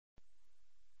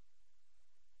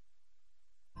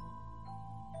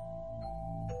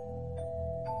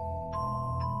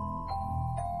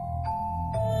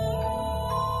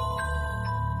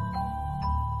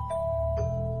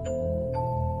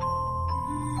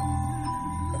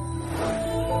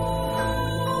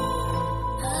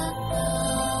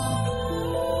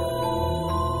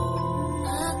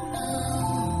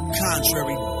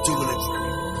Contrary, doing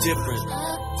it different.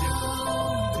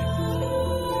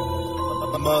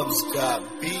 Mubs got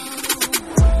beat.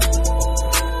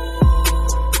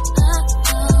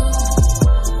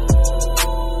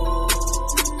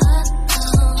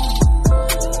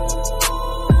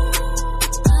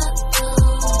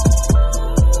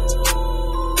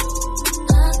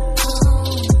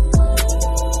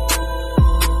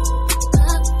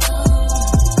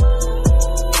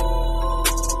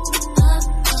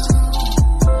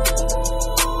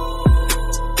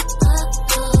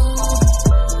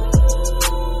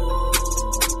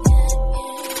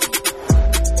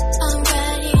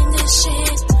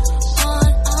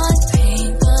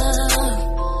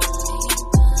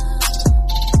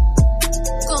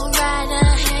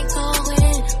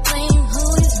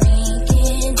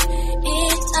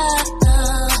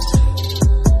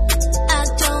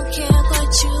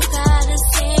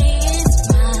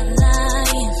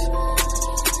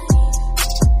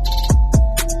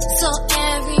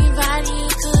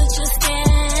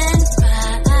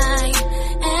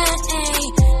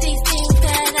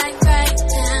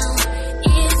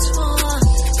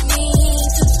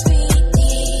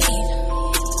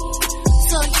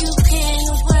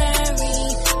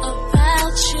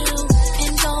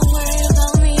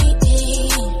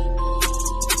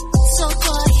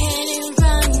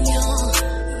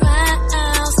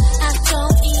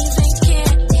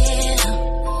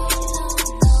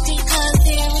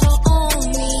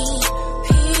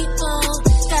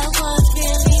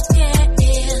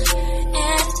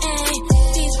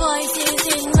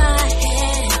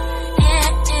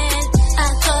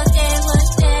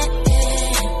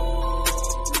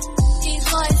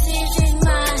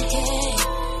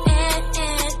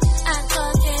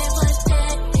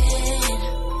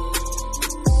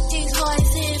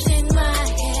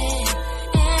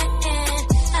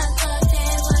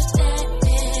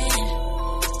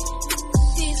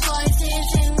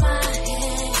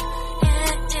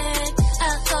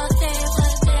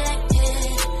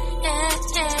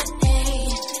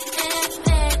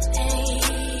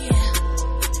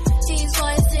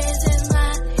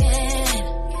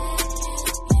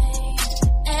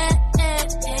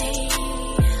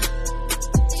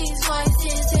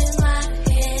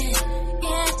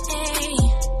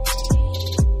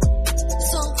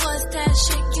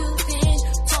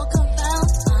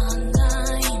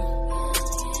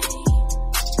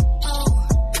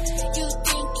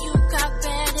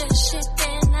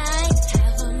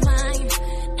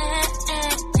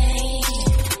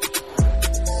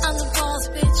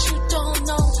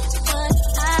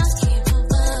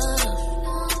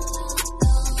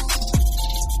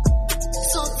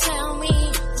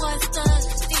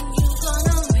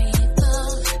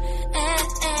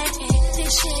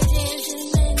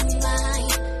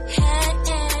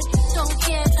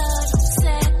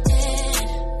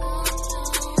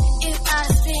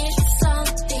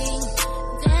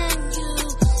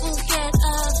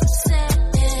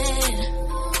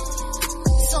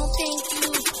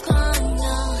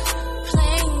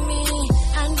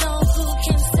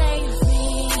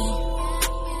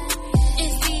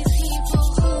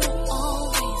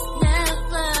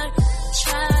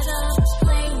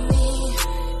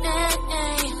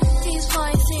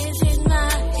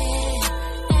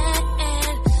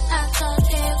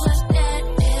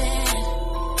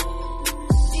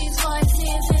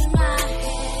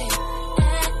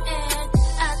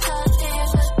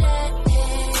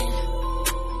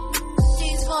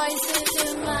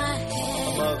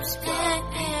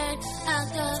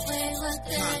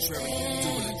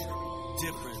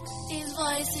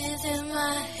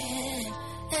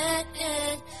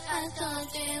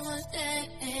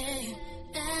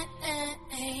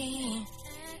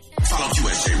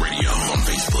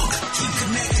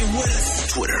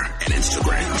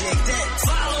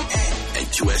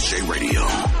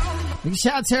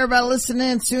 Shout out to everybody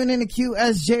listening. Tune in to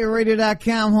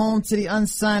QSJRadio.com, home to the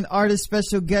unsigned artist.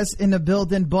 Special guest in the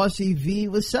building, Bossy V.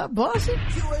 What's up, Bossy?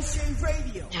 QSJ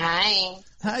Radio. Hi.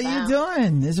 How you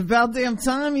doing? It's about damn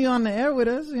time you on the air with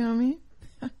us, you know what I mean?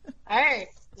 Alright,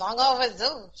 long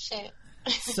overdue. Shit.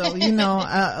 So, you know,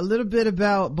 a little bit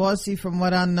about Bossy from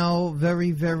what I know.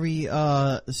 Very, very,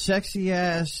 sexy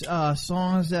ass,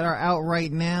 songs that are out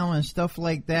right now and stuff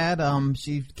like that.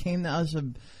 She came to us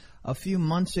a few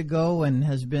months ago and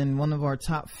has been one of our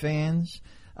top fans.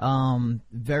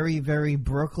 Very, very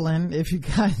Brooklyn. If you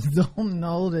guys don't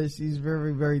know that, she's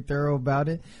very, very thorough about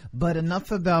it. But enough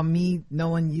about me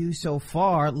knowing you so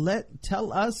far.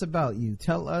 Tell us about you.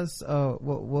 Tell us,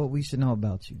 what we should know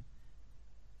about you.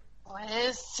 What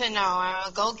is to know?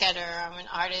 I'm a go-getter. I'm an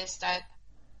artist that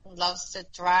loves to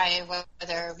thrive,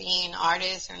 whether being an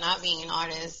artist or not being an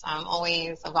artist. I'm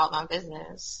always about my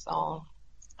business. So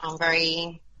I'm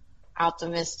very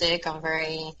optimistic. I'm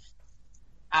very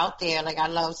out there. Like, I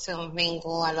love to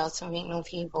mingle. I love to meet new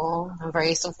people. I'm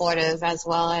very supportive as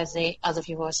well as other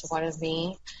people are supportive of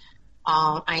me.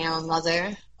 I am a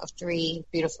mother of 3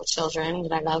 beautiful children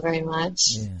that I love very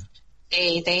much.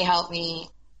 Yeah. They help me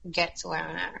get to where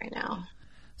I'm at right now.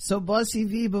 So, Bossy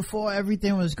V, before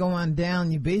everything was going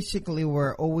down, you basically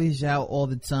were always out all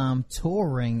the time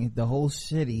touring the whole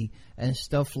city and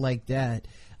stuff like that.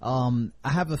 I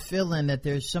have a feeling that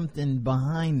there's something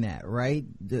behind that, right?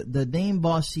 The name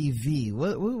Bossy V.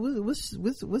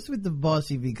 What's with the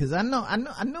Bossy V? Because I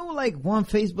know like one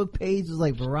Facebook page was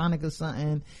like Veronica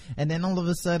something, and then all of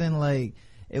a sudden like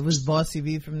it was Bossy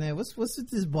V from there. What's with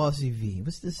this Bossy V?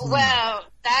 What's this name? Well,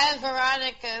 that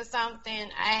Veronica something,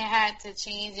 I had to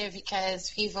change it because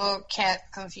people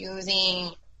kept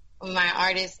confusing my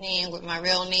artist name with my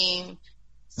real name.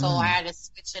 So I had to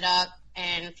switch it up.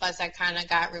 And plus I kind of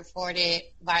got reported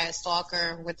by a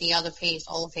stalker with the other page,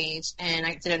 old page. And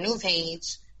I did a new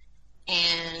page.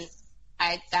 And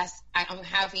I'm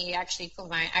happy he actually put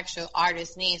my actual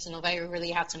artist name so nobody would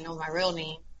really have to know my real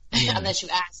name. Yeah. Unless you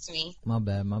asked me. My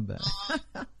bad.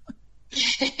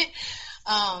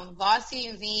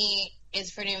 Bossy V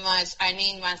is pretty much, I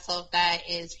named myself that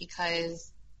is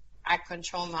because I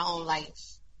control my own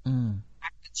life.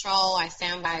 I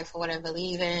stand by for what I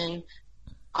believe in.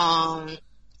 I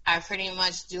pretty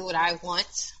much do what I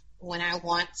want, when I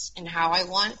want, and how I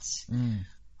want.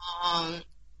 I'm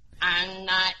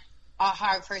not a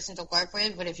hard person to work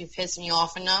with, but if you piss me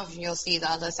off enough, you'll see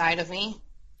the other side of me.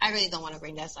 I really don't want to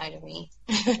bring that side of me.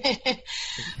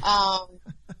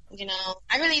 You know,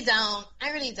 I really don't.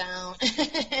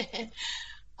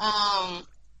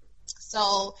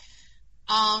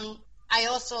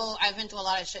 I've been through a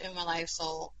lot of shit in my life,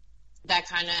 so that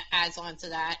kind of adds on to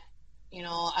that. You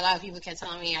know, a lot of people kept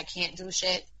telling me I can't do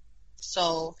shit,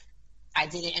 so I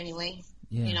did it anyway,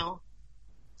 you know.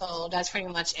 So that's pretty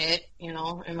much it, you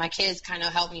know. And my kids kind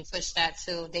of helped me push that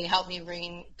too. They helped me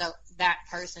bring that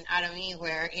person out of me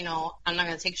where, you know, I'm not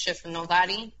going to take shit from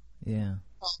nobody. Yeah.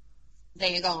 So,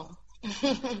 there you go.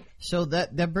 So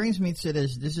that brings me to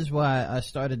this. This is why I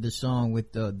started the song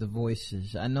with the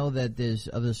voices. I know that there's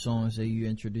other songs that you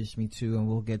introduced me to, and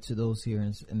we'll get to those here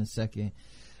in a second.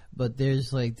 But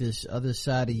there's like this other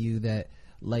side of you that,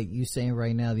 like you saying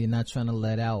right now, that you're not trying to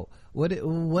let out. What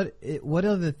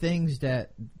are the things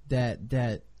that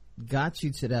got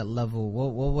you to that level?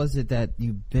 What was it that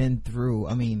you've been through?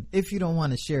 I mean, if you don't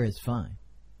want to share, it's fine.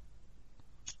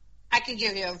 I can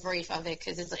give you a brief of it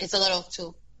because it's a little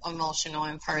too emotional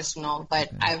and personal. But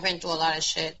okay. I've been through a lot of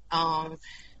shit. I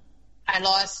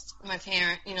lost my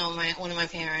parent. You know, one of my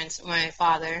parents, my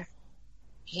father.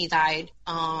 He died.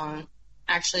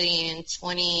 Actually in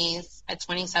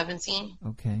 2017.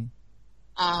 Okay.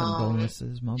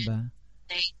 Condolences, my bad.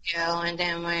 Thank you. And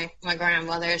then my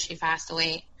grandmother, she passed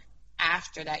away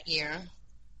after that year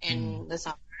in the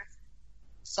summer.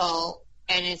 So,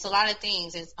 and it's a lot of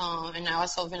things. It's and I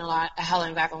also been a lot of hell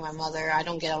and back with my mother. I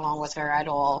don't get along with her at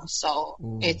all. So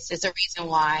it's a reason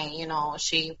why, you know,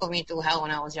 she put me through hell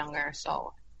when I was younger.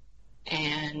 So,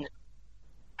 and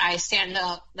I stand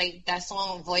up, like that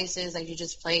song Voices that you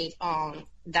just played,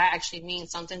 that actually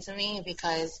means something to me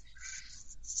because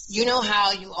you know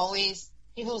how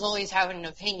people's always having an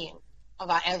opinion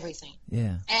about everything.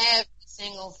 Yeah. Every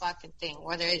single fucking thing,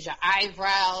 whether it's your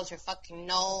eyebrows, your fucking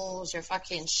nose, your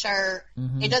fucking shirt,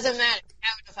 it doesn't matter. You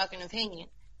have a fucking opinion.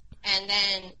 And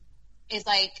then it's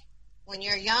like when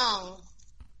you're young,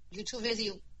 you're too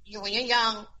busy. When you're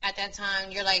young at that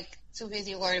time, you're like too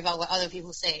busy worried about what other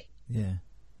people say. Yeah.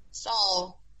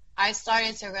 So I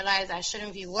started to realize I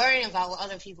shouldn't be worrying about what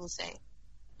other people say.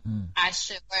 I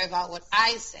should worry about what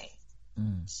I say.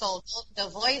 So the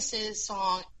Voices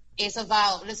song is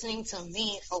about listening to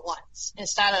me for once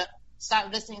instead of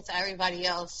stop listening to everybody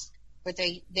else with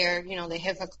their you know, the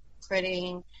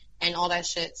hypocriting and all that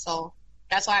shit. So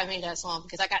that's why I made that song,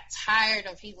 because I got tired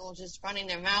of people just running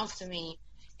their mouth to me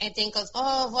and think of,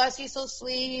 oh, Vossy's so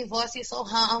sweet, Vossy's so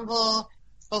humble,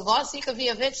 but Vossy could be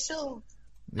a bitch too.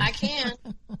 I can.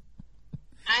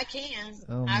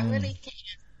 Oh, I really can,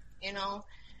 you know.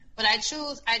 But I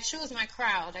choose my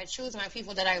crowd. I choose my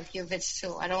people that I give bitch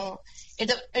to.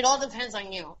 It all depends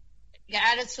on you. Your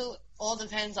attitude all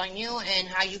depends on you and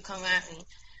how you come at me.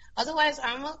 Otherwise,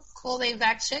 I'm a cool laid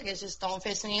back chick. It's just don't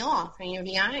piss me off and you'll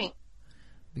be alright.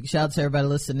 Big shout out to everybody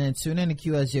listening. Tune in to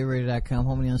QSJRadio.com.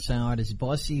 Homie Unsigned Artist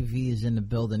Bossy V is in the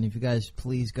building. If you guys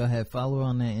please go ahead, follow her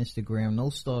on that Instagram.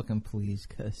 No stalking, please,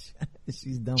 because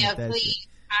she's done with that please. shit.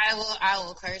 I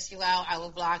will curse you out. I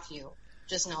will block you.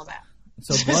 Just know that.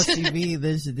 So Bossy V,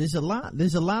 there's a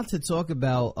lot to talk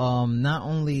about. Not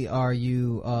only are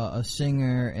you a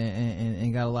singer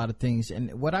and got a lot of things,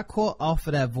 and what I caught off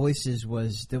of that Voices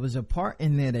was there was a part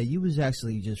in there that you was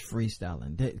actually just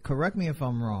freestyling. Correct me if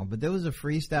I'm wrong, but there was a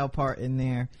freestyle part in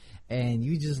there and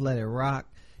you just let it rock.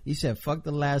 You said, fuck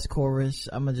the last chorus,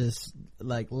 I'ma just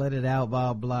like let it out,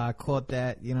 blah blah. I caught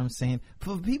that, you know what I'm saying?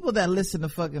 For people that listen to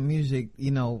fucking music, you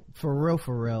know, for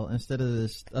real, instead of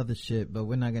this other shit, but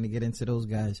we're not gonna get into those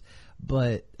guys.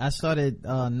 But I started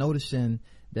noticing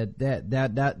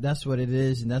that's what it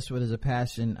is, and that's what is a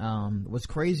passion. What's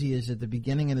crazy is at the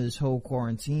beginning of this whole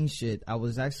quarantine shit, I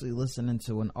was actually listening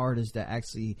to an artist that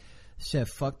actually said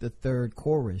fuck the third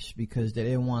chorus because they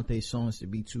didn't want their songs to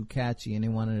be too catchy and they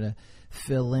wanted to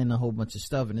fill in a whole bunch of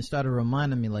stuff. And it started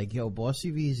reminding me like, yo,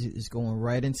 Bossy V is going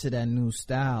right into that new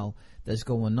style that's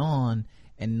going on,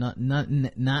 and not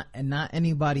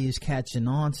anybody is catching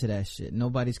on to that shit.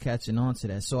 Nobody's catching on to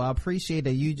that. So I appreciate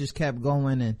that you just kept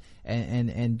going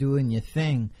and doing your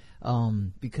thing,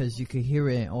 because you could hear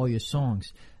it in all your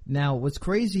songs. Now, what's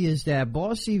crazy is that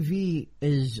Bossy V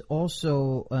is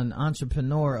also an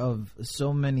entrepreneur of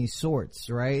so many sorts,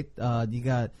 right? You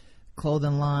got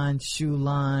clothing line, shoe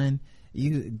line,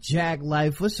 you Jag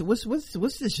Life. What's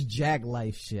this Jag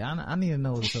Life shit? I need to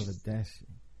know what's up with that shit.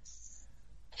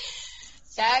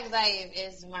 Jag Life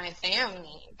is my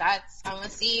family. I'm a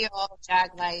CEO of Jag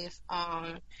Life.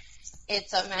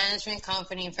 It's a management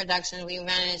company in production. We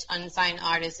manage unsigned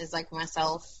artists like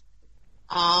myself.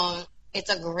 It's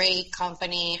a great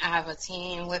company. I have a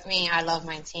team with me. I love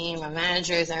my team. My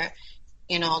managers are,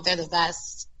 they're the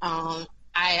best. I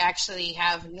actually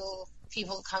have new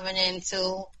people coming in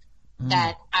too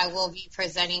that I will be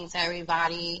presenting to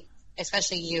everybody,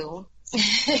 especially you.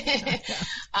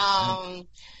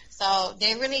 So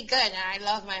they're really good. And I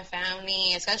love my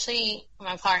family, especially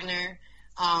my partner,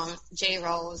 Jay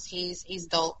Rose. He's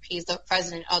dope. He's the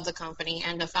president of the company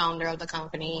and the founder of the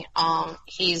company.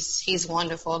 He's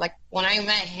wonderful. Like when I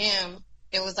met him,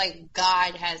 it was like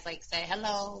God has like said,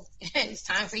 hello, it's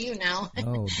time for you now.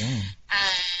 Oh, damn.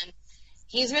 And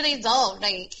he's really dope.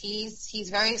 Like he's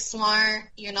very smart,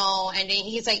 and then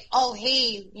he's like, oh,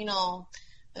 hey,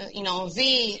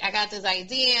 V, I got this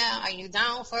idea. Are you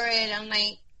down for it? I'm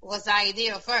like, what's the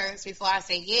idea first before I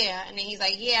say yeah? And then he's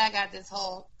like, yeah, I got this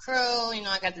whole crew,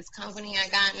 I got this company I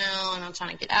got now and I'm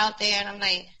trying to get out there. And I'm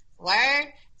like,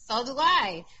 word? So do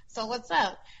I. So what's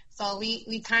up? So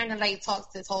we kind of like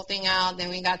talked this whole thing out. Then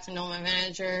we got to know my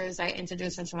managers. I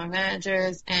introduced them to my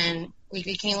managers and we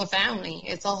became a family.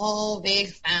 It's a whole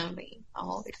big family,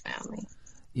 I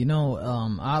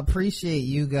appreciate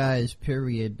you guys,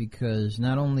 period, because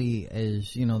not only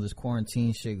is, this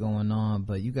quarantine shit going on,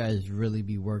 but you guys really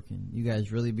be working. You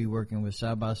guys really be working with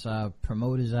Side by Side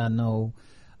promoters I know,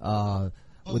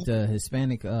 with the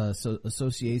Hispanic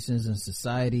associations and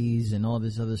societies and all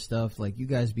this other stuff. Like, you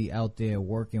guys be out there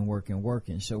working.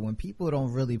 So when people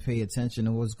don't really pay attention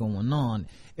to what's going on,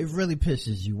 it really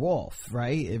pisses you off,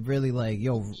 right? It really like,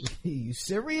 yo, you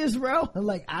serious, bro?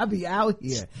 Like, I be out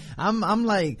here. I'm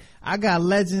like, I got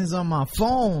legends on my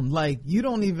phone. Like, you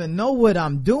don't even know what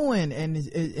I'm doing. And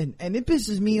it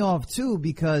pisses me off too,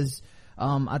 because,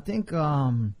 I think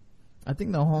the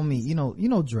homie,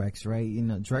 Drex, right?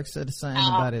 Drex said something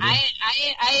about it. I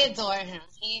adore him.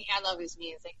 I love his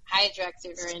music. Hi, Drex,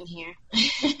 if you're in here.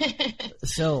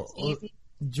 So,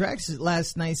 Drex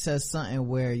last night said something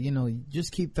where,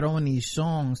 just keep throwing these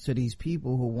songs to these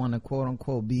people who want to quote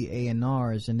unquote be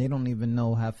A&Rs and they don't even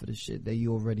know half of the shit that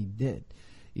you already did,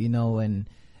 and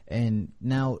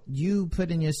now you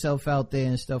putting yourself out there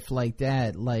and stuff like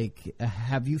that. Like,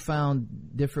 have you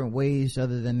found different ways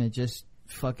other than to just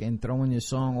fucking throwing your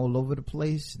song all over the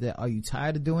place? That are you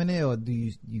tired of doing it, or do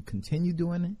you continue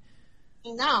doing it?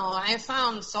 No, I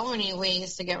found so many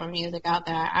ways to get my music out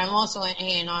there. I'm also an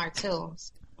A&R too.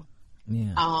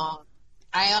 Yeah.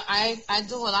 I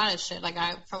do a lot of shit. Like,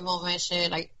 I promote my shit.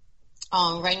 Like,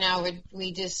 right now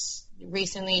we just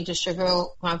recently distribute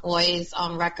my boys'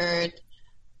 record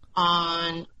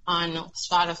on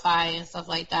Spotify and stuff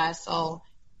like that. So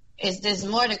there's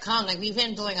more to come. Like, we've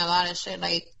been doing a lot of shit.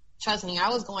 Like, trust me, I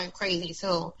was going crazy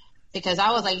too, because I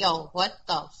was like, yo, what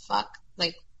the fuck?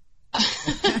 Like,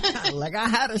 like, I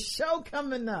had a show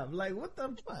coming up. Like, what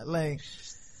the fuck? Like,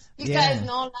 because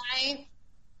no lie,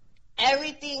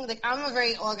 everything, like, I'm a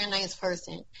very organized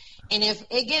person. And if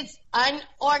it gets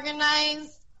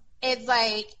unorganized, it's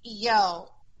like, yo,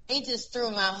 it just threw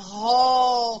my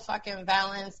whole fucking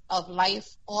balance of life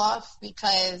off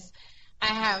because I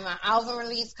had my album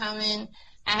release coming.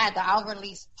 I had the album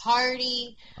release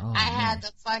party. I had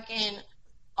the fucking,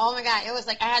 oh my God, it was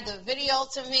like I had the video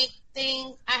to make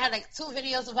thing. I had like 2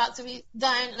 videos about to be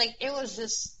done. Like it was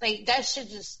just like that shit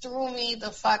just threw me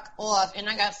the fuck off. And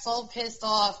I got so pissed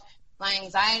off. My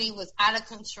anxiety was out of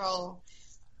control.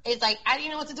 It's like I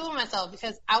didn't know what to do with myself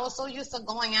because I was so used to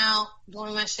going out,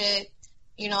 doing my shit,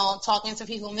 you know, talking to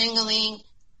people, mingling.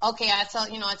 Okay, I tell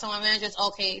my managers,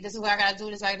 okay, this is what I gotta do,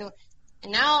 this is what I gotta do.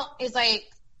 And now it's like,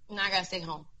 now I gotta stay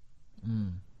home.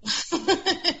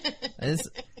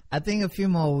 I think a few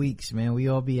more weeks, man. We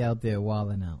all be out there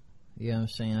wilding out. You know what I'm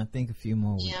saying? I think a few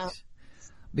more weeks. Yeah.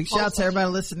 Big shout out to everybody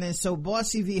listening. So,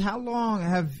 Bossy V, how long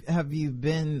have you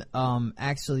been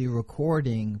actually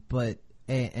recording? But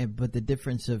the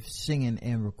difference of singing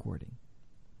and recording.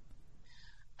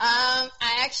 I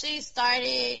actually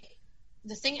started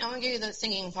the singing. I'm gonna give you the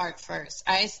singing part first.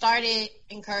 I started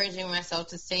encouraging myself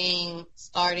to sing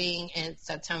starting in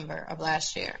September of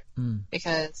last year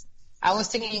because I was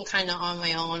singing kind of on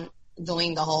my own,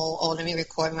 doing the whole let me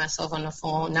record myself on the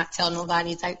phone, not tell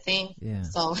nobody type thing. Yeah.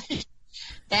 So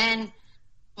then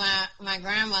my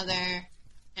grandmother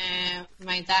and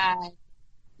my dad,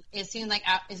 it seemed like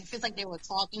it feels like they were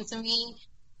talking to me,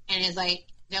 and it's like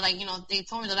they're like, you know, they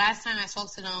told me the last time I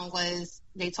spoke to them was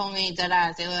they told me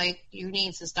that they were like, you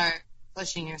need to start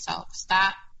pushing yourself.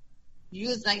 Stop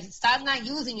not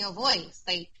using your voice.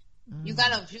 Like you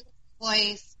got a beautiful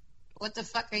voice. What the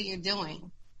fuck are you doing?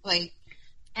 Like,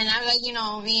 and I'm like, you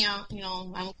know, me, I'm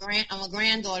a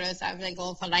granddaughter, so I'm like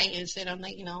all polite and shit. I'm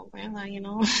like, you know, grandma, you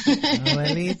know.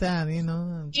 Abuelita, you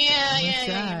know. Yeah, you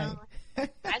know. I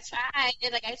tried.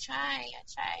 They're like, I try.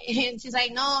 And she's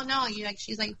like, no.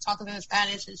 She's like talking in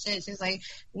Spanish and shit. She's like,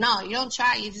 no, you don't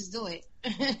try. You just do it.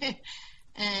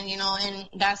 And, you know,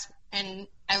 and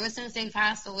ever since they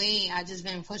passed away, I just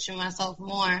been pushing myself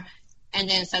more. And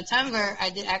then September, I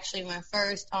did actually my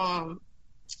first,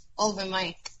 open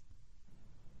mic.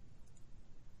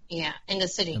 Yeah, in the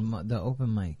city. The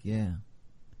open mic, yeah.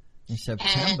 In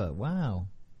September, wow.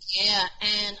 Yeah,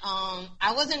 and,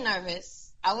 I wasn't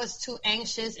nervous. I was too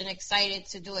anxious and excited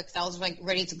to do it because I was like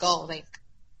ready to go. Like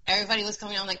everybody was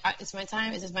coming. I'm like, it's my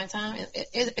time. Is this my time?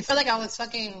 It felt like I was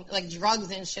fucking like drugs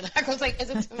and shit. I was like,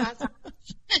 is it my time?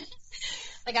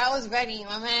 Like I was ready.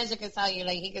 My manager could tell you.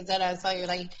 Like he could tell you.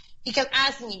 Like he kept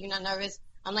asking me, "You're not nervous?"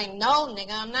 I'm like, "No,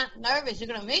 nigga, I'm not nervous. You're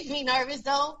gonna make me nervous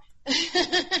though."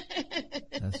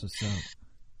 That's what's up.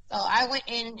 So I went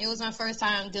in. It was my first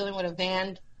time dealing with a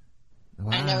band.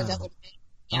 Wow. I never dealt with it.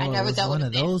 Yeah, I never dealt with one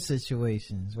of those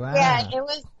situations. Wow. Yeah, it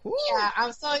was. Woo.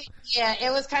 Yeah,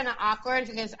 it was kind of awkward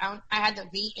because I had the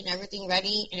beat and everything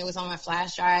ready, and it was on my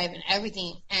flash drive and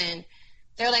everything. And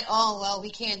they're like, "Oh, well,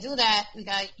 we can't do that. We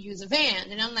got to use a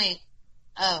band." And I'm like,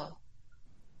 "Oh,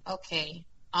 okay.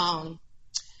 All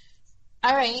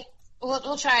right,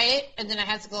 we'll try it." And then I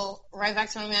had to go right back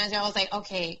to my manager. I was like,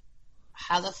 "Okay,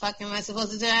 how the fuck am I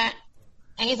supposed to do that?"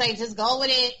 And he's like, "Just go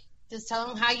with it. Just tell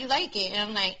them how you like it." And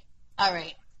I'm like, all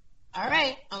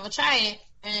right, I'm going to try it.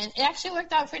 And it actually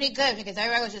worked out pretty good because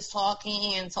everybody was just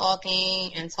talking,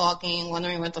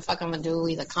 wondering what the fuck I'm going to do,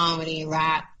 either comedy,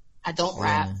 rap. I don't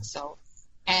rap. So,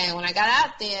 and when I got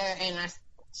out there and as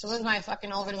soon as my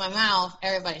fucking opened my mouth,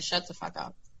 everybody shut the fuck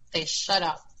up. They shut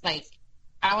up. Like,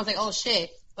 I was like, oh shit.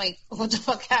 Like, what the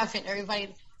fuck happened?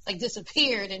 Everybody like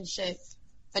disappeared and shit.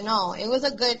 But no, it was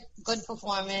a good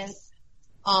performance.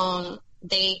 I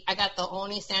got the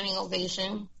only standing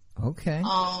ovation. Okay.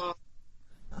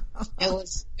 It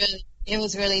was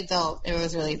really dope. It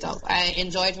was really dope. I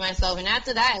enjoyed myself, and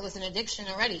after that, it was an addiction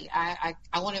already. I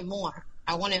wanted more.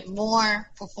 I wanted more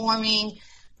performing.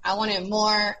 I wanted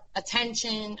more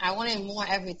attention. I wanted more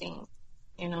everything.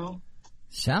 You know.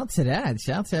 Shout to that.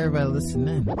 Shout to everybody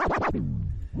listening.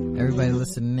 Everybody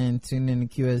listening in, tune in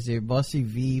to QSJ. Bossy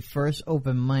V first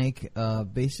open mic.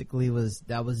 Basically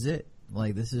that was it.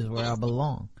 Like, this is where I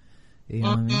belong. You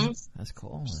know what I mean? That's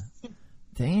cool.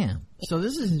 Damn. So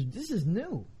this is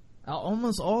new.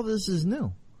 Almost all this is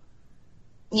new.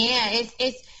 Yeah,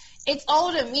 it's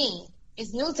old to me.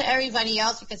 It's new to everybody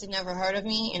else because they never heard of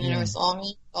me and they never saw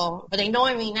me. But they know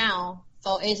me now.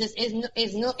 So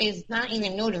it's new. It's not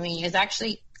even new to me. It's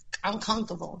actually, I'm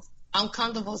comfortable. I'm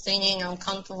comfortable singing. I'm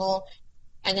comfortable.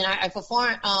 And then I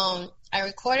performed. I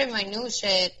recorded my new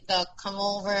shit, the Come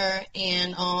Over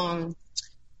and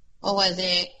what was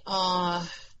it?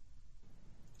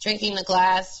 Drinking the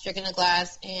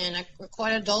Glass, and I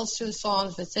recorded those 2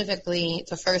 songs specifically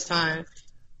the first time,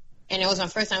 and it was my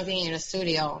first time being in a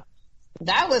studio.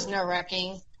 That was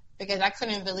nerve-wracking because I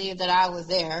couldn't believe that I was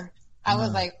there. I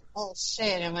was like, oh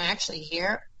shit, am I actually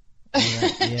here?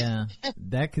 Yeah,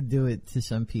 that could do it to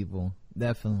some people,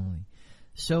 definitely.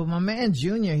 So my man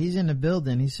Junior, he's in the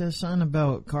building. He says something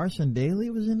about Carson Daly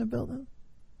was in the building.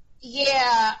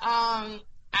 Yeah, I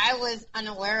was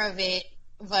unaware of it,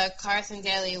 but Carson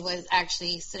Daly was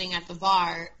actually sitting at the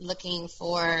bar looking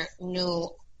for new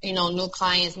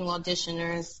clients, new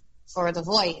auditioners for The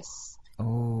Voice.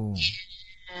 Oh.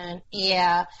 And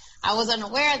yeah, I was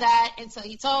unaware of that until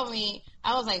he told me.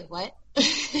 I was like, what?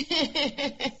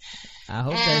 I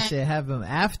hope that shit happened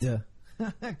after,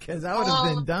 because I would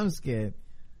have been dumb scared.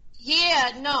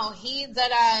 Yeah, no, he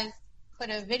that put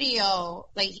a video,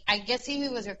 like, I guess he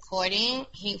was recording.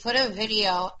 He put a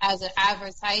video as an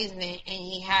advertisement, and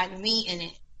he had me in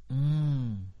it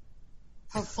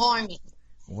performing.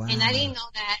 Wow. And I didn't know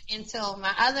that until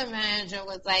my other manager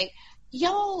was like,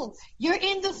 yo, you're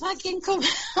in the fucking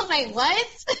I'm like, what?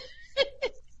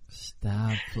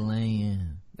 Stop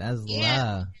playing. That's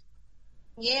live.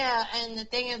 Yeah, and the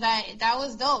thing is that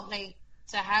was dope. Like,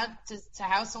 to have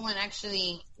someone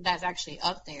that's actually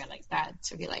up there like that,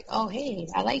 to be like, oh, hey,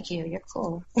 I like you, you're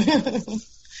cool.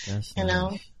 That's you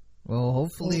know. Well,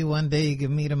 hopefully one day you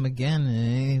can meet him again, and it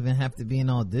ain't even have to be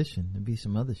an audition. It'd be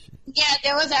some other shit. Yeah,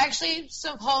 there was actually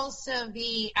supposed to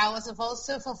be. I was supposed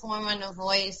to perform on The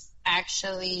Voice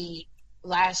actually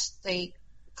last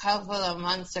couple of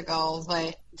months ago,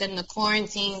 but then the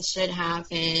quarantine shit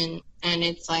happened, and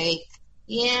it's like,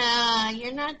 yeah,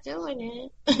 you're not doing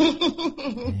it.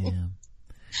 Damn.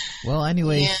 Well,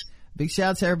 anyways, big shout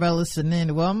out to everybody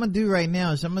listening. What I'm gonna do right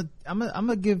now is I'm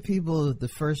gonna give people the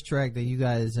first track that you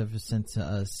guys ever sent to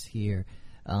us here.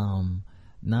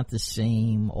 Not the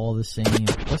Same, All the Same.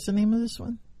 What's the name of this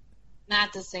one?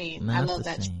 Not the Same. Not I love the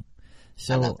that. Same.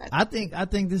 So I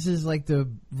think this is like the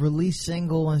release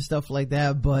single and stuff like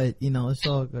that, but it's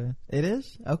all good. It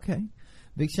is? Okay.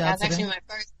 Big shout out to That's actually them.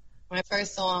 my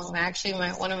first song. Actually,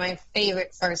 one of my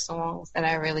favorite first songs that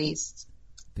I released.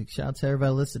 Big shout out to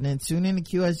everybody listening. Tune in to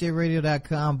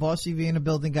QSJRadio.com. Boss TV in the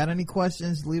building. Got any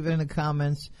questions? Leave it in the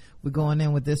comments. We're going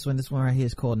in with this one. This one right here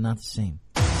is called Not the Same.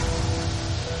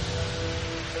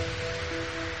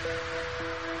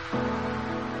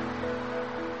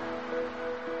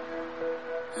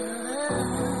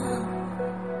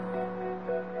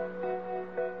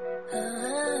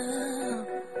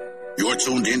 You're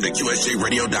tuned in to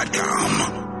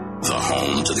QSJRadio.com, the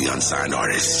home to the unsigned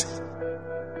artists.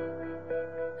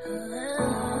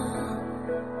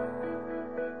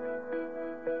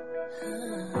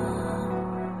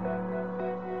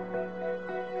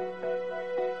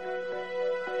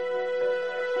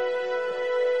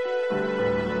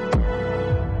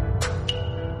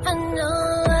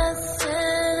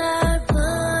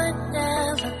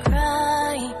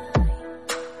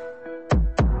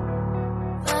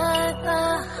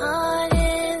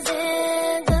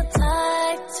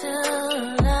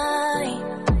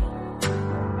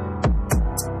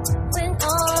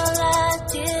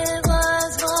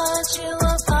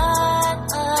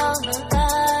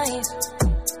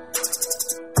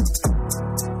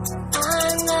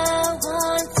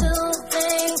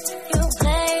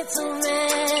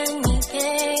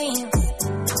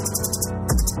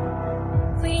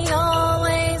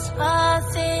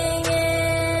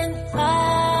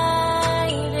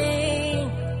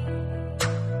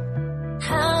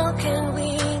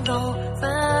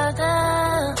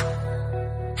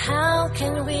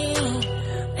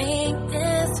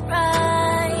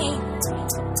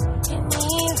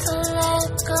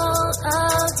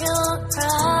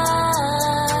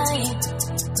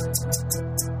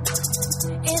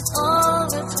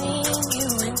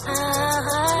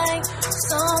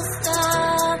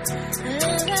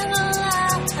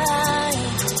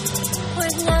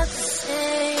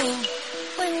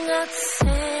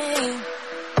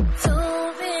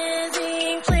 Too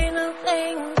busy playing the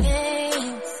blame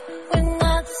games. We're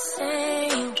not the same.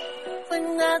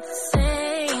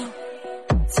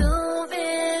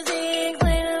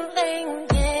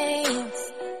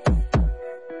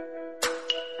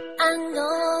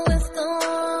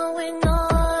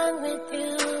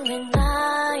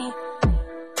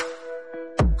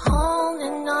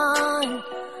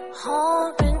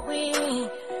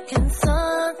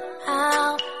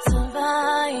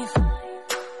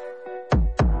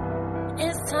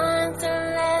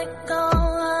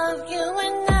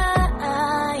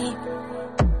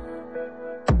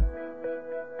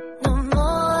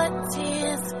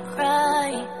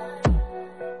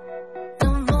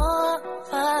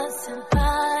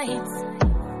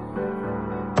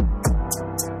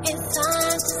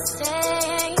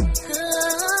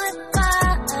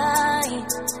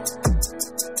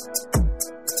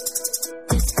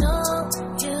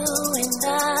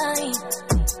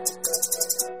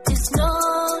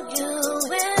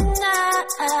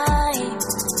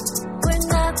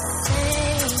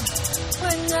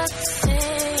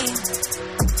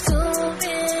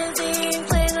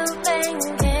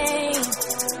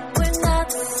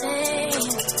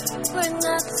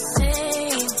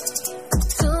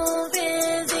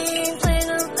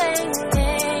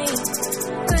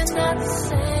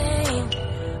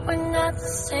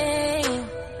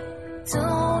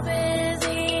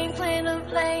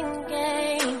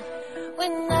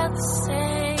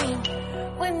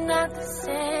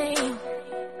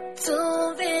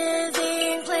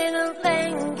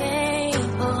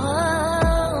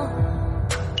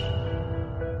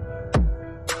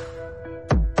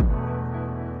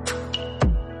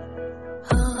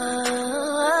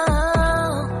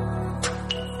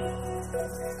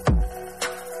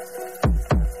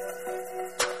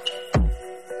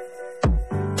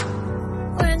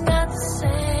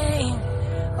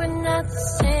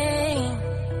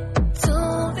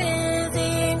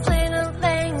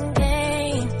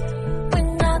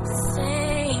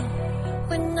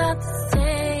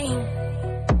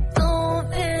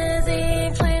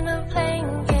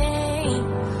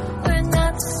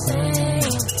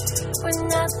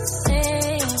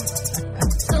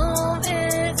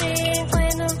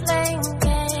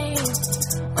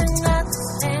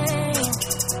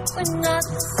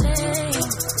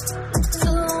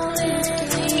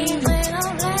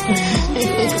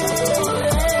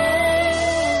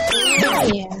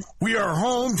 Yeah. We are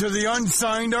home to the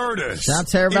unsigned artist. Shout out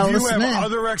to everybody if you listening. have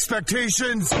other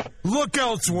expectations, look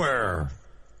elsewhere.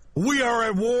 We are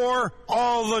at war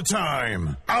all the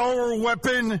time. Our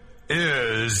weapon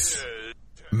is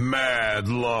mad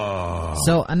love.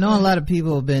 So I know a lot of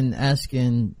people have been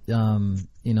asking,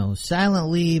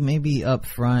 silently, maybe up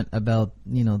front about,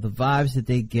 the vibes that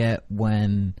they get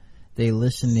when they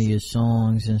listen to your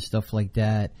songs and stuff like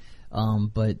that.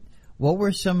 But what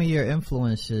were some of your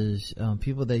influences,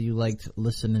 people that you liked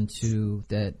listening to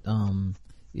that,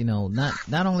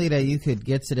 not only that you could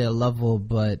get to their level,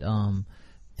 but,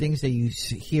 things that you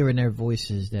hear in their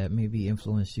voices that maybe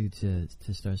influenced you to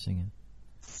start singing?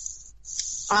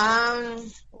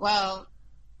 Well,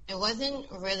 it wasn't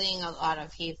really a lot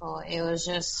of people. It was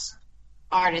just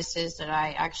artists that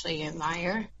I actually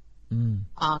admire.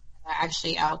 Are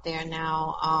actually out there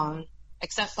now,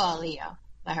 except for Aaliyah.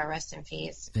 Let her rest in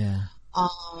peace. Yeah.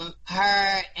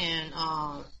 Her and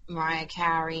Mariah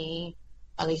Carey,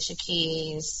 Alicia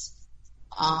Keys.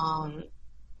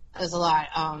 There's a lot.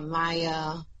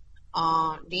 Maya.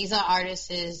 These are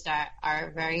artists that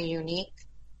are very unique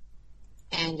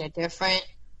and they're different.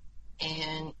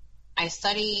 And I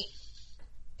study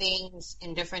things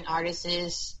in different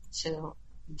artists to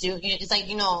do. It's like,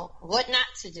 what not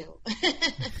to do.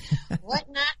 What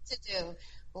not to do.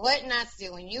 What not to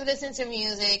do. When you listen to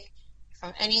music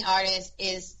from any artist,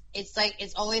 it's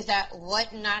always that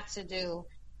what not to do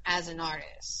as an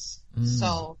artist.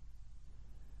 So,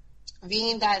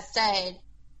 being that said,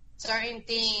 certain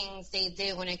things they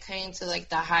did when it came to like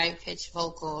the high pitched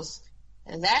vocals,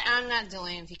 that I'm not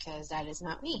doing because that is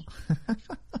not me.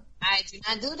 I do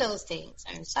not do those things.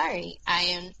 I'm sorry.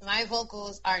 My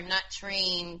vocals are not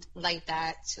trained like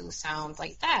that to sound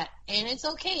like that. And it's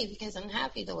okay because I'm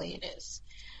happy the way it is.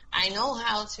 I know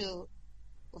how to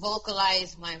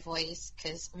vocalize my voice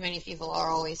because many people are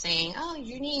always saying, oh,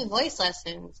 you need voice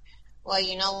lessons. Well,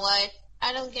 you know what?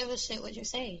 I don't give a shit what you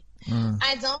say.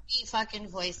 I don't need fucking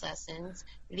voice lessons.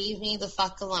 Leave me the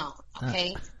fuck alone,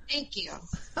 okay? Thank you.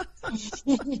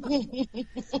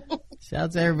 Shout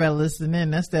out to everybody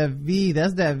listening. That's that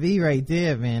V right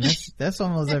there, man. That's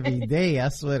almost every day, I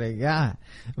swear to God.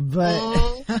 But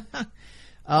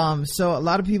so a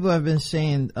lot of people have been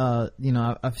saying,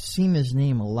 I've seen his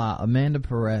name a lot, Amanda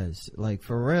Perez. Like,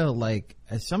 for real, like,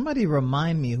 somebody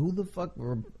remind me who the fuck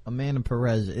Amanda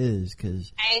Perez is,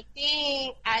 cause I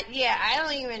think, I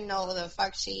don't even know who the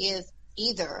fuck she is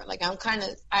either. Like,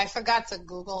 I forgot to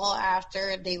Google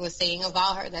after they were saying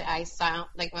about her that I sound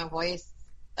like my voice,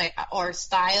 like, or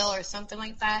style or something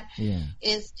like that. Yeah.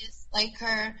 Is like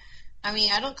her. I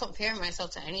mean, I don't compare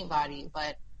myself to anybody,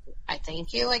 but I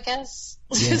thank you, I guess.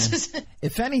 Yeah.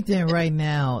 If anything, right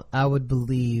now, I would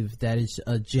believe that it's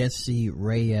Jessie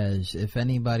Reyez. If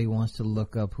anybody wants to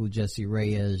look up who Jessie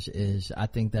Reyez is, I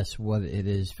think that's what it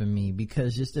is for me,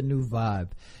 because it's the new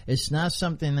vibe. It's not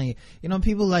something like,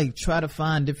 people like try to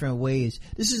find different ways.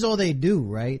 This is all they do,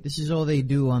 right? This is all they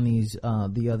do on these,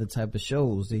 the other type of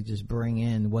shows. They just bring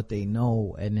in what they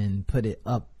know and then put it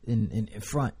up in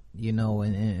front,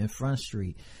 in Front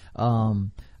Street.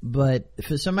 But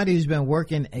for somebody who's been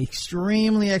working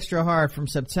extremely extra hard from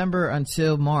September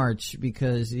until March,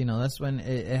 because, that's when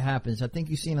it happens. I think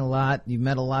you've seen a lot. You've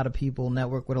met a lot of people,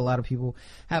 networked with a lot of people,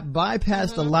 have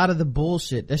bypassed a lot of the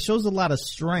bullshit. That shows a lot of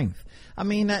strength. I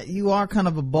mean, you are kind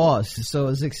of a boss, so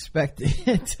it's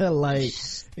expected to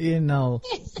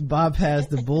bypass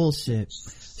the bullshit.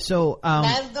 So,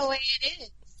 that's the way it is,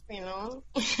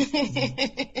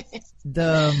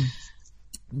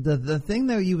 The thing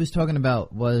that you was talking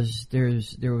about was there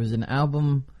was an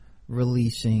album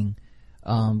releasing.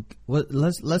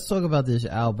 Let's talk about this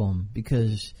album,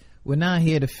 because we're not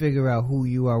here to figure out who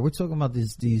you are. We're talking about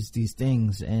these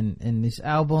things and this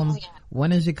album.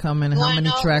 When is it coming? How many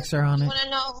tracks are on it?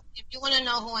 If you want to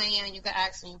know who I am, you can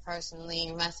ask me personally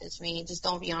and message me. Just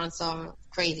don't be on some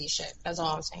crazy shit. That's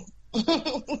all I'm saying.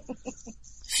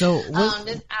 So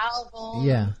this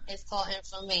album is called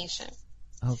Information.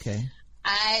 Okay.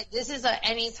 This is a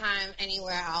anytime,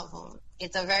 anywhere album.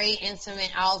 It's a very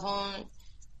intimate album.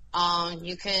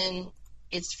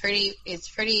 It's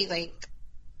pretty like,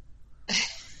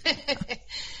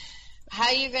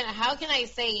 how can I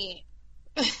say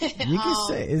it? You can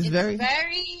say it's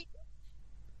very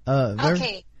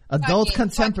okay. Adult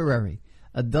contemporary.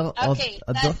 Adult. Okay,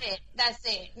 that's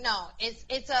it. No,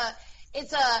 it's a,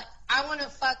 I want to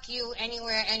fuck you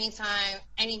anywhere, anytime,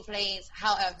 any place,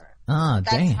 however.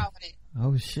 That's damn. how it is.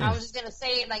 Oh shit. I was just gonna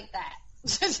say it like that.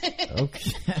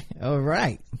 Okay. All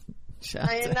right.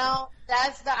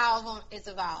 That's the album is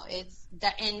about. And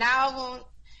the album,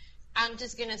 I'm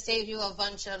just gonna save you a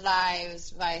bunch of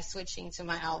lives by switching to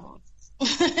my album.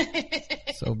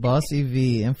 So Bossy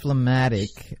V,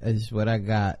 Inflamatic is what I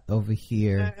got over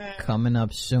here, coming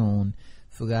up soon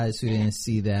for guys who didn't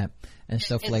see that and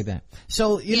stuff like that.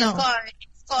 So it's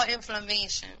called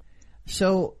Inflammation.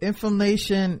 So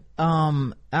Inflammation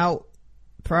out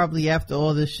probably after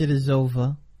all this shit is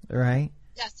over, right?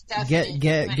 Yes, definitely.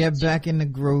 Get back in the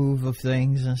groove of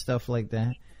things and stuff like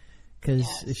that. Cause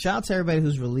shout out to everybody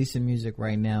who's releasing music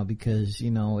right now, because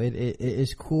you know it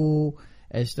is cool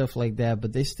and stuff like that,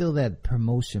 but there's still that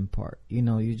promotion part. You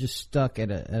know, you're just stuck at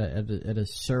a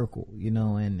circle, you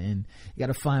know, and you got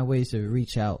to find ways to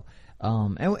reach out.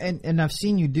 And I've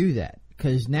seen you do that,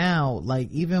 because now,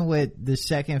 like, even with the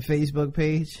second Facebook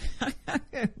page,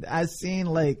 I've seen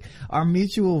like our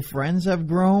mutual friends have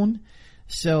grown.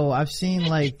 So I've seen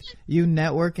like you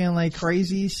networking like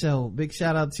crazy. So big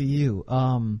shout out to you.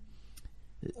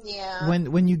 Yeah.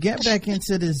 When you get back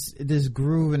into this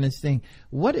groove and this thing,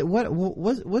 what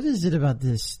is it about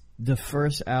the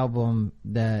first album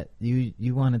that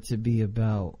you want it to be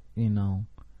about? You know,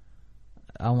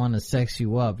 I want to sex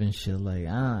you up and shit. Like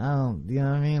I don't, you know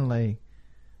what I mean? Like,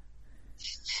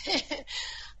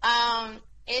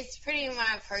 it's pretty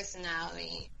my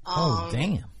personality. Oh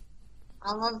damn.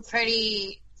 I'm a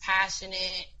pretty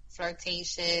passionate,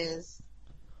 flirtatious,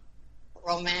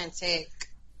 romantic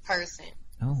person.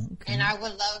 Oh, okay. And I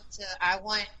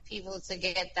want people to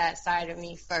get that side of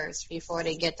me first before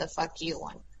they get the fuck you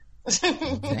one.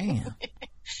 Damn.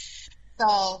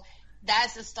 So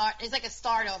that's the start. It's like a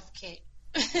start-off kit.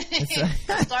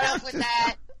 Start off with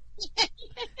that.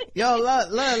 Yo,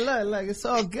 look, it's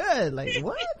all good. Like,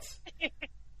 what?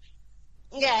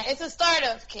 Yeah, it's a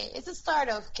start-off kit.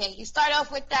 You start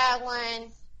off with that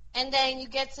one, and then you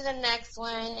get to the next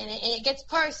one, and it gets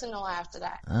personal after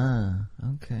that.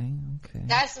 Okay.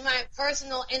 That's my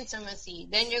personal intimacy.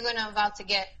 Then you're about to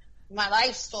get my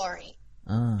life story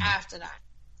after that.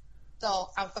 So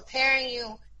I'm preparing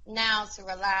you now to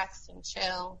relax and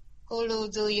chill.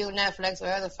 Hulu, do you, Netflix,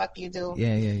 whatever the fuck you do.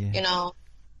 Yeah. You know,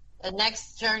 the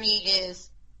next journey is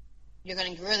you're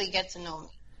going to really get to know me.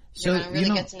 So, you're going to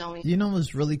really get to know me. You know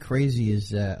what's really crazy is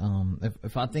that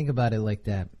if I think about it like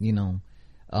that, you know,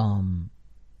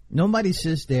 nobody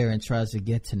sits there and tries to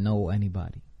get to know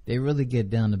anybody. They really get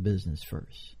down to business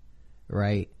first,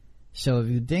 right? So if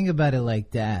you think about it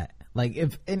like that, like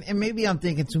and maybe I'm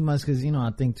thinking too much, because you know I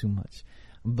think too much,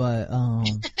 but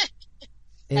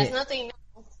that's nothing.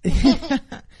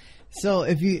 So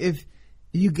if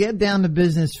you get down to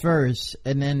business first,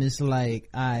 and then it's like,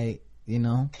 you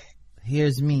know,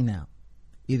 here's me now.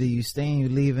 Either you staying, you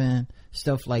leaving,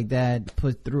 stuff like that.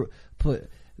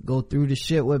 Go through the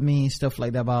shit with me, stuff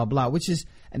like that, blah blah, which is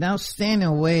an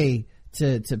outstanding way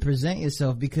to present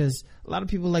yourself, because a lot of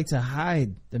people like to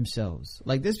hide themselves.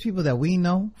 Like, there's people that we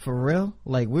know for real,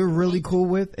 like we're really cool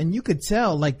with, and you could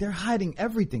tell like they're hiding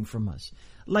everything from us.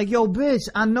 Like, yo bitch,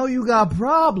 I know you got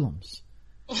problems.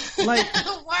 Like,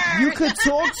 you could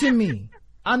talk to me.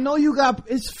 I know you got,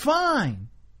 it's fine.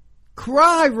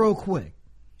 Cry real quick.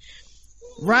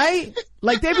 Right?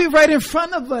 Like, they be right in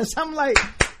front of us. I'm like,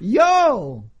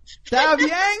 yo, está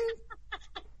bien?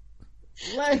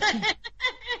 Like,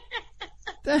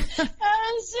 oh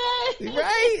shit.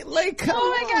 Right? Like, come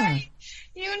on. God.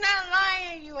 You're not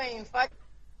lying. You ain't fucking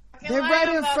They're right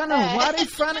in front of them. Why they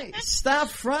fronting? Stop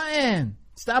fronting.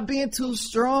 Stop being too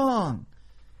strong.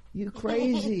 You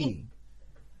crazy.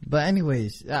 But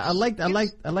anyways, I like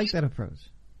that approach.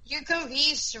 You can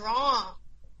be strong,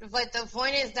 but the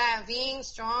point is that being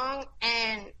strong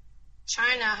and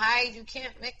trying to hide, you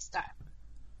can't mix that.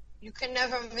 You can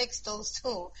never mix those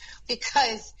two,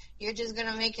 because you're just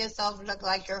gonna make yourself look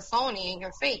like you're phony and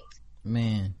you're fake.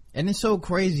 Man, and it's so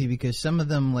crazy because some of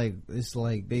them, like, it's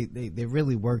like they're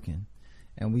really working,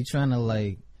 and we trying to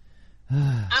like.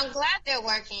 I'm glad they're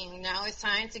working. Now it's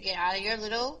time to get out of your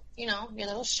little, you know, your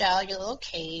little shell, your little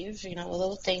cave, you know, the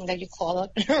little thing that you call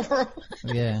up in your room.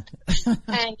 Yeah.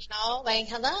 And, you know, like,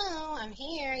 hello, I'm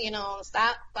here, you know,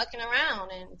 stop fucking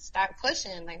around and start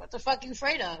pushing. Like, what the fuck you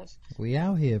afraid of? We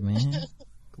out here, man.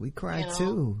 We cry You know?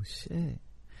 too. Shit.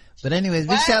 But anyways,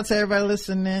 big shout out to everybody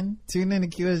listening. Tune in to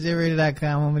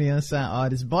QSJRadio.com. I'm the unsigned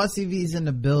artist. Bossy V's in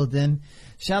the building.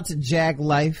 Shout out to Jag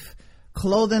Life.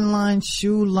 Clothing line,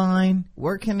 shoe line.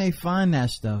 Where can they find that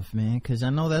stuff, man? Because I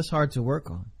know that's hard to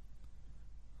work on.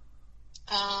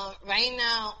 Right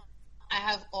now, I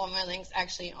have all my links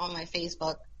actually on my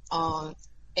Facebook.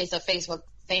 It's a Facebook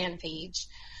fan page.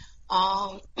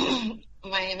 My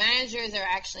managers are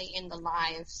actually in the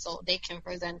live, so they can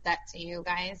present that to you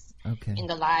guys. Okay. In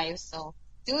the live. So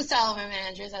do tell my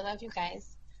managers, I love you guys.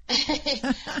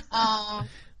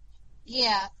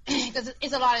 Yeah, because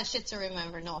it's a lot of shit to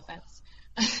remember, no offense.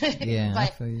 Yeah, I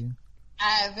But feel you.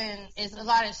 it's a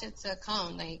lot of shit to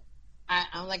come. Like,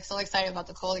 I'm like so excited about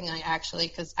the clothing line actually,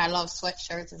 because I love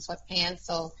sweatshirts and sweatpants.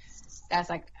 So that's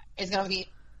like, it's gonna be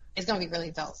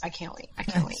really dope. I can't wait.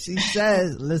 She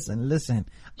says, listen,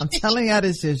 I'm telling y'all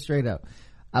this shit straight up.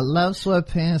 I love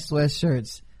sweatpants,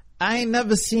 sweatshirts. I ain't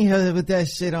never seen her with that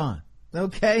shit on.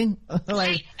 Okay?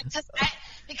 Like,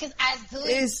 because I do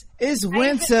it. It's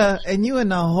winter and you in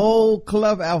the whole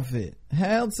club outfit.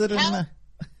 Hell to the no.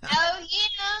 Oh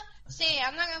yeah. See,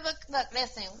 I'm not gonna look,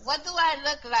 listen, what do I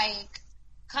look like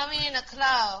coming in a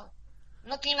club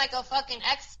looking like a fucking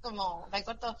Eskimo? Like,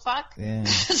 what the fuck? Yeah.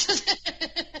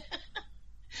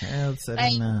 Hell to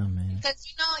the no, man. Because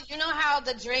you know how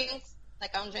the drinks,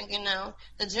 like I'm drinking now,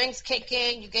 the drinks kick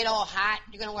in, you get all hot,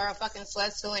 you're gonna wear a fucking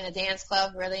sweatsuit in a dance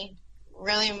club, really?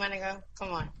 Really, my nigga? Come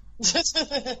on.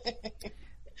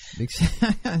 Big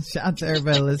shout out to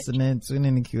everybody listening. Tune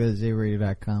in to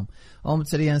QSJRadio.com. Home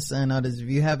to the unsigned artists. If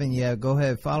you haven't yet, go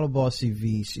ahead, follow Bossy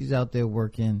V. She's out there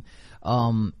working.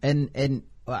 And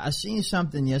I seen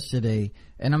something yesterday,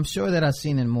 and I'm sure that I've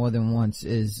seen it more than once,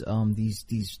 is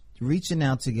these reaching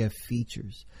out to get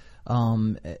features.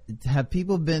 Have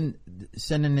people been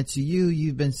sending it to you?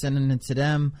 You've been sending it to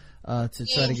them to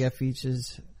try to get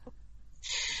features?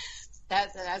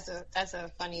 That's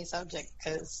a funny subject,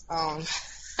 because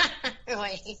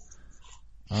wait,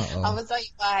 Uh-oh. I'm gonna tell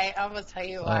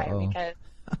you why. Uh-oh. Because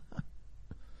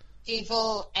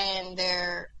people, and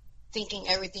they're thinking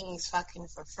everything's fucking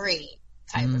for free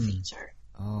type of feature.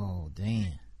 Oh,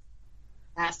 damn.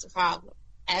 That's the problem.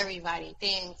 Everybody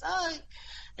thinks, oh,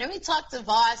 let me talk to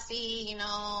Bossy,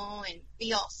 and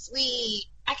be all sweet.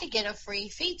 I could get a free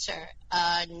feature.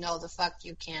 No, the fuck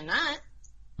you cannot.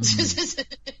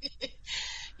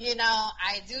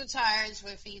 I do charge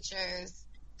with features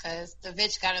because the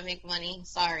bitch gotta make money.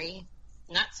 Sorry.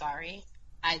 Not sorry.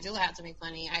 I do have to make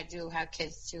money. I do have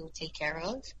kids to take care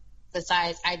of.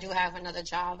 Besides, I do have another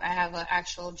job. I have an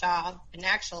actual job.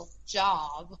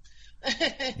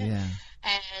 Yeah.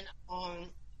 And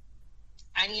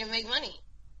I need to make money.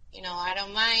 I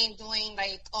don't mind doing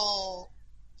like, oh,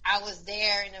 I was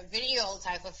there in a video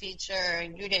type of feature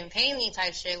and you didn't pay me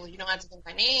type shit. Well, you don't have to give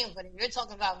my name, but if you're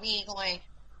talking about me going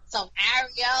some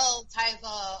Ariel type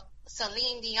of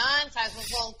Celine Dion type of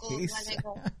vocals,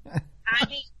 I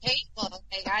need paper.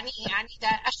 Like, I need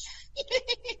that.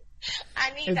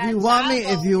 I need that.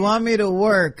 If you want me to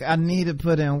work, I need to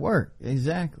put in work.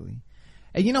 Exactly.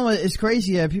 And you know what? It's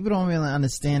crazy that people don't really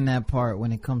understand that part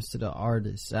when it comes to the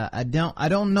artists. I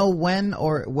don't know when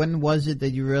was it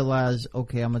that you realized,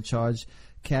 okay, I'm gonna charge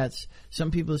cats.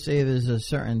 Some people say there's a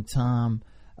certain time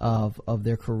of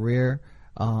their career.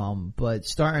 But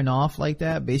starting off like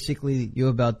that, basically you're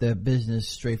about their business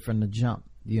straight from the jump.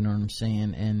 You know what I'm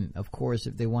saying? And of course,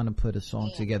 if they want to put a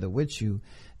song together with you,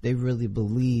 they really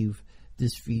believe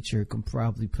this feature can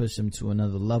probably push them to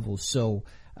another level. So,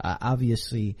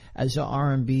 obviously, as an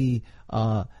R&B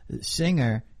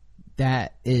singer,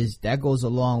 that goes a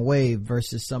long way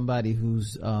versus somebody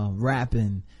who's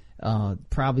rapping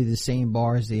probably the same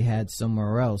bars they had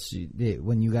somewhere else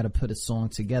when you got to put a song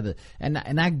together. And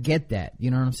I get that.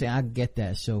 You know what I'm saying? I get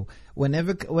that. So when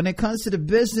it comes to the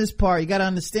business part, you got to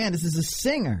understand this is a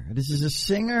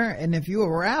singer. And if you're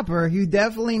a rapper, you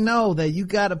definitely know that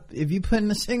if you putting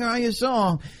a singer on your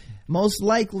song, most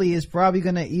likely it's probably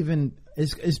going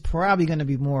to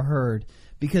be more heard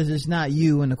because it's not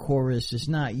you in the chorus. It's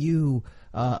not you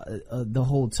the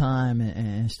whole time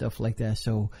and stuff like that.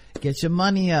 So get your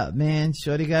money up, man.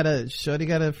 Shorty gotta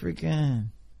freaking,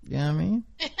 you know what I mean?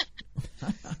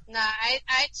 Nah,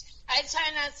 I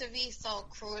try not to be so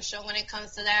crucial when it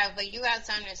comes to that, but you have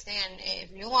to understand,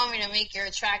 if you want me to make your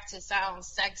track to sound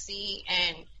sexy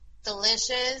and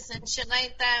delicious and shit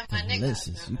like that, my delicious.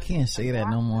 nigga. You can't say that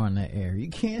no more on the air. You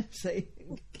can't say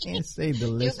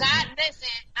delicious.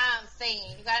 I'm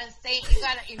saying,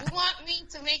 if you want me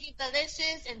to make it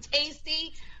delicious and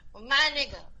tasty, well, my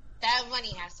nigga, that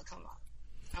money has to come up.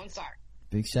 I'm sorry.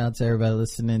 Big shout out to everybody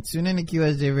listening. Tune in to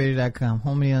QSJRadio.com.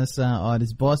 Home of the unsigned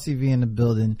artist. Bossy V in the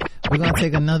building. We're going to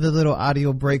take another little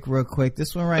audio break real quick.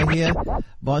 This one right here,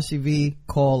 Bossy V,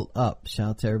 Call Up. Shout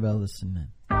out to everybody listening.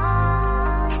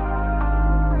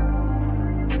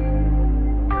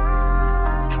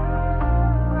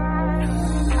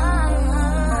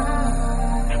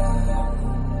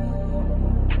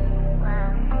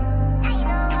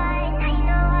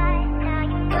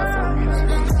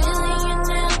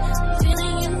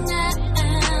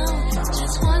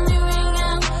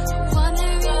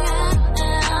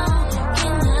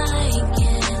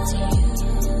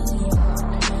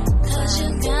 Cause you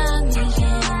got me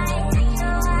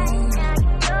in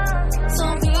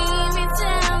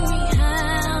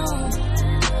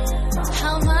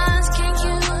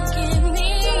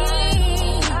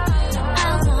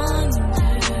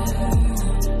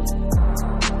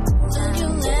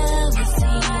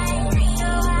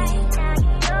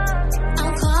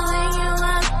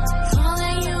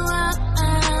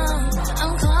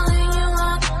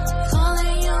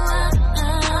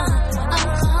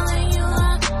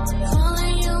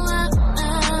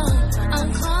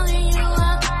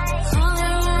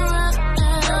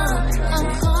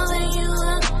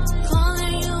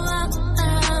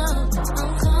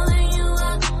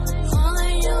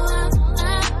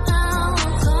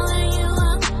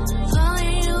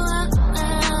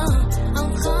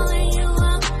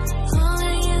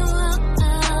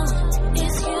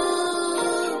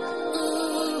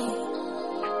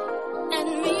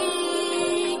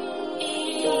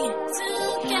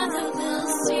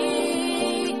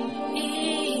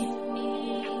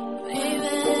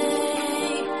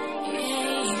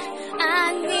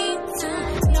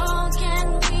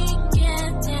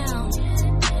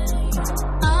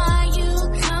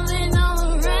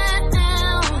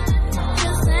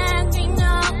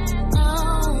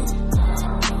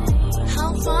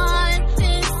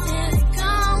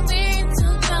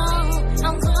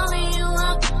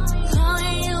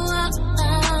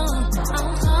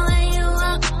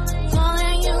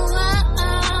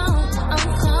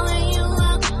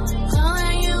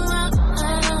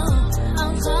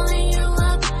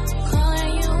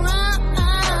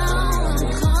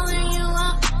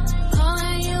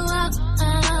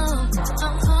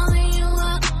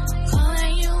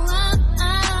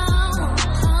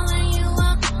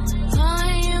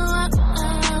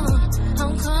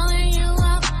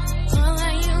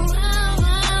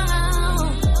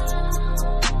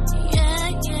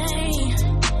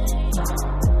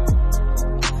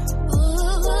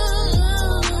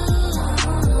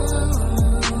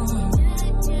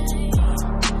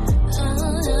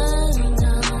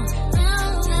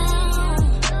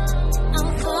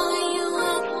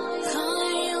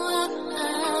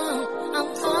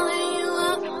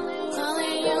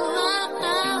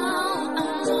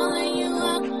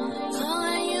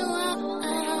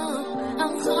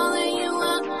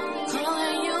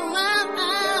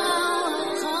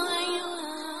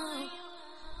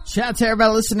Shout out to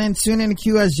everybody listening. Tune in to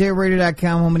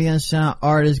QSJRadio.com, home of the unsigned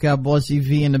artists. Got Bossy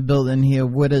V in the building here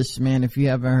with us, man. If you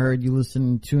haven't heard, you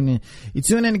listen, tune in. You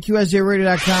tune in to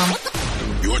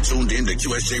QSJRadio.com. You're tuned in to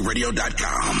QSJRadio.com,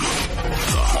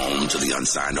 the home to the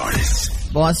unsigned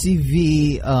artists. Bossy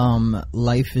V,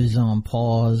 life is on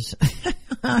pause.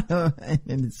 And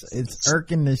it's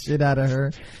irking the shit out of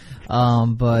her.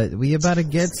 But we about to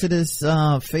get to this,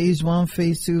 phase 1,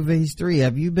 phase 2, phase 3.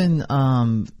 Have you been,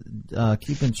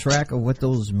 keeping track of what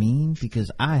those mean?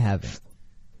 Because I haven't.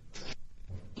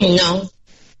 No.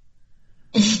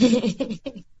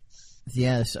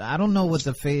 Yes, I don't know what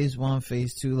the phase 1,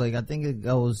 phase 2, like, I think it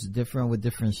goes different with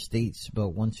different states, but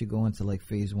once you go into like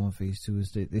phase 1, phase 2,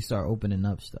 they start opening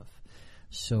up stuff.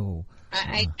 So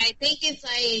I think it's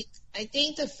like, I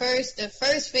think the first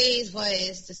phase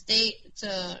was the state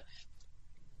to,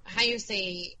 how you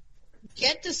say,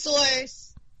 get the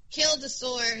source, kill the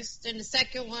source. Then the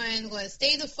second one was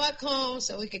stay the fuck home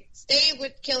so we could stay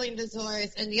with killing the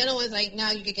source. And the other one's like,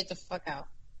 now you can get the fuck out.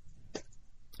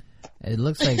 it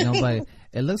looks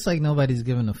like nobody's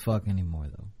giving a fuck anymore,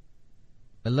 though.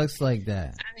 It looks like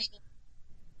that.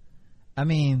 I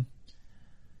mean,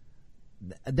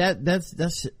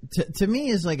 that's to me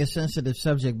is like a sensitive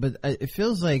subject, but it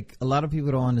feels like a lot of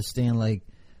people don't understand. Like,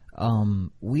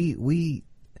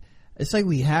 it's like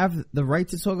we have the right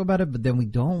to talk about it, but then we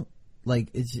don't. Like,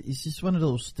 it's just one of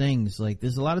those things. Like,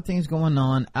 there's a lot of things going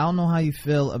on. I don't know how you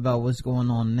feel about what's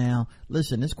going on now.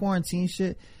 Listen, this quarantine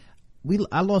shit,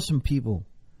 I lost some people.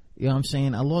 You know what I'm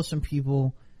saying? I lost some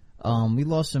people. We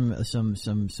lost some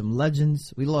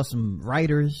legends. We lost some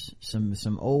writers,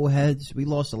 some old heads. We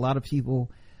lost a lot of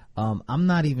people. I'm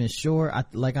not even sure. I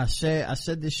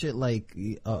said this shit like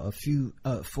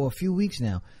for a few weeks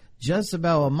now. Just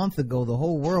about a month ago, the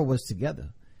whole world was together.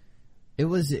 It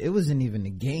wasn't even a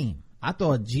game. I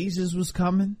thought Jesus was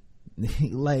coming.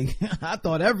 Like, I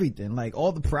thought everything, like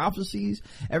all the prophecies,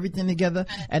 everything together.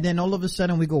 And then all of a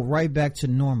sudden we go right back to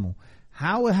normal.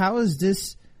 How is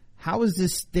this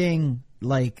thing,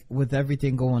 like, with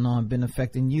everything going on, been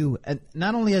affecting you? And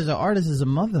not only as an artist, as a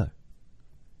mother.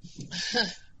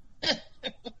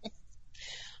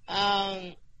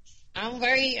 I'm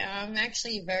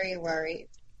actually very worried.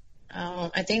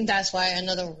 I think that's why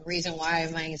another reason why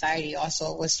my anxiety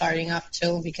also was starting up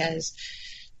too, because,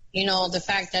 you know, the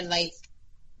fact that, like,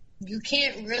 you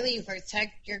can't really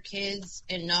protect your kids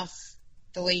enough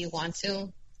the way you want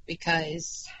to,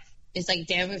 because it's like,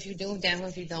 damn if you do, damn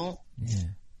if you don't. Yeah.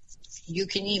 You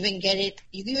can even get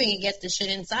the shit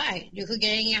inside. You could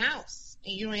get it in your house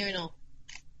and you don't even know.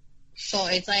 So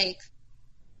it's like,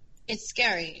 it's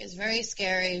scary. It's very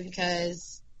scary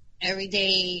because every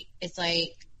day it's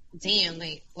like, damn,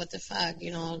 like, what the fuck?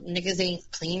 You know, niggas ain't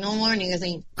clean no more. Niggas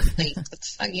ain't, like, what the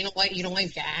fuck? You know what? You don't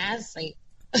wipe your ass? Like,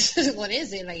 what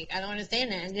is it? Like, I don't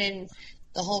understand that. And then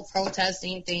the whole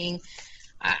protesting thing,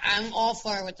 I'm all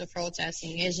for it with the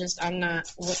protesting. It's just, I'm not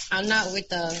with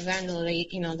the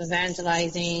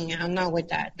vandalizing. I'm not with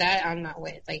that. That I'm not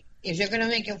with. Like, if you're gonna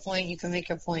make your point, you can make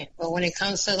your point. But when it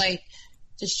comes to, like,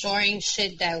 destroying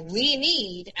shit that we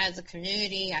need as a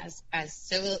community, as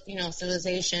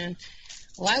civilization,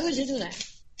 why would you do that?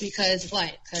 Because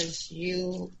what? Because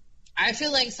I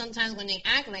feel like sometimes when they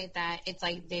act like that, it's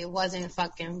like they wasn't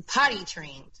fucking potty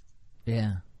trained.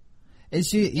 Yeah.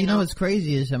 It's, you know what's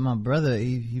crazy is that my brother,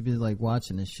 he been like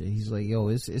watching this shit. He's like, yo,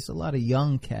 it's a lot of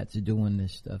young cats doing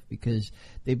this stuff because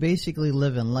they basically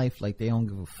live in life like they don't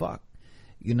give a fuck,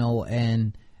 you know.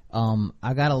 And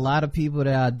I got a lot of people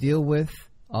that I deal with.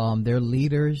 They're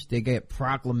leaders. They get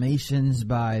proclamations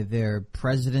by their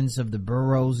presidents of the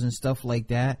boroughs and stuff like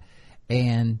that.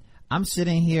 And I'm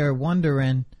sitting here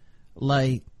wondering,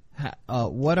 like,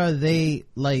 what are they,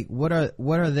 like, what are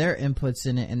their inputs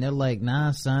in it? And they're like,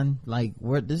 nah, son, like,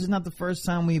 this is not the first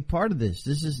time we're part of this.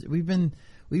 We've been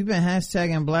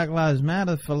hashtagging Black Lives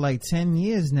Matter for like 10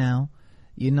 years now,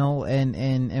 you know.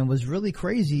 And what's really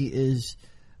crazy is,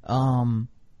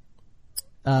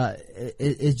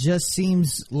 it just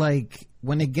seems like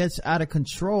when it gets out of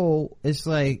control, it's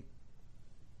like,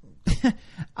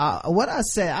 what I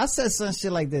said some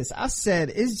shit like this. I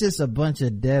said it's just a bunch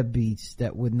of deadbeats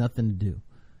that with nothing to do.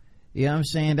 You know what I'm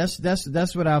saying?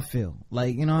 That's what I feel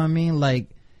like. You know what I mean? Like,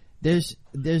 there's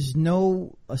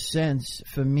no sense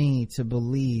for me to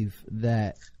believe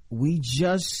that we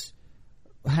just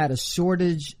had a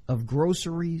shortage of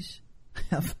groceries,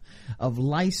 of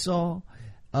Lysol,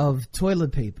 of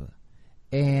toilet paper,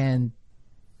 and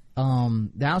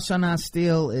thou shalt not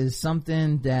steal is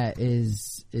something that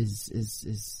is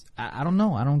I don't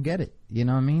know. I don't get it. You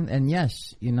know what I mean? And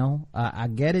yes, you know, I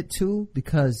get it too,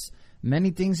 because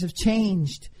many things have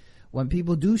changed when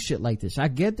people do shit like this. I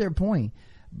get their point,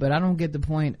 but I don't get the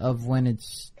point of when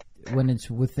it's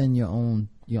within your own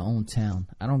town.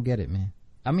 I don't get it, man.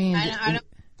 I mean, I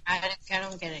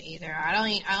don't get it either. I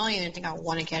don't even think I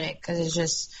want to get it, because it's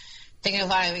just thinking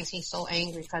about it makes me so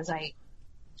angry, because like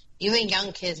even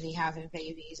young kids be having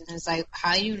babies, and it's like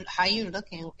how you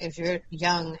looking if you're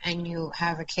young and you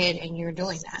have a kid and you're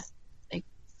doing that. Like,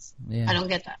 yeah. I don't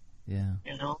get that. Yeah,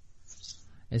 you know,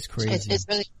 it's crazy.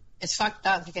 It's fucked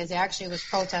up, because they actually was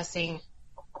protesting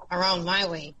around my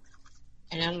way,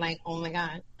 and I'm like, oh my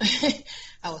god,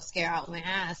 I was scared out my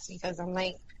ass, because I'm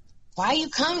like, why you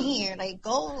come here? Like,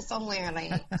 go somewhere.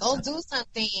 Like, go do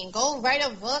something. Go write a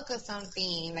book or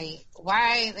something. Like,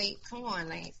 why? Like, come on.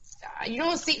 Like, you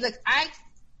don't see. Like, I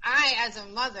as a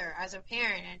mother, as a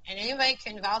parent, and anybody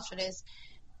can vouch for this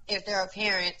if they're a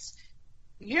parent,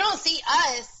 you don't see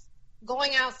us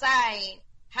going outside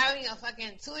having a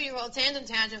fucking 2-year-old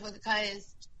tantrum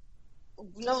because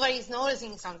nobody's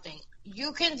noticing something.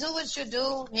 You can do what you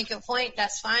do, make your point,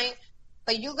 that's fine.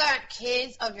 But you got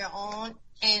kids of your own,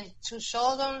 and to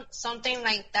show them something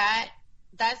like that,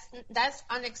 that's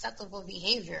unacceptable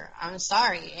behavior. I'm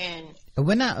sorry, and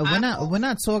we're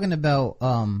not talking about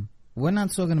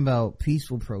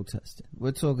peaceful protesting.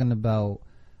 We're talking about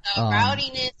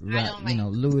rowdiness. I don't like,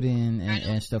 looting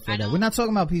and stuff like that. We're not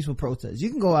talking about peaceful protests. You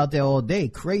can go out there all day,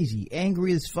 crazy,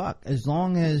 angry as fuck, as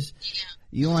long as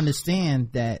you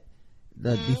understand that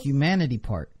the humanity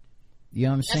part. You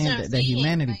know what I'm saying? The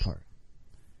humanity part.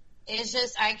 It's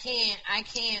just I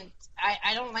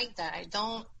don't like that. I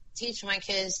don't teach my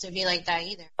kids to be like that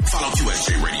either. Follow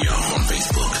QSJ Radio on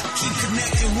Facebook. Keep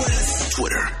connected with us.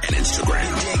 Twitter and Instagram.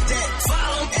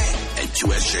 Follow at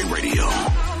QSJ Radio.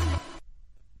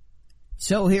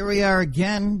 So here we are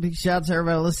again. Big shout out to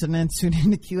everybody listening. Tune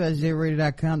in to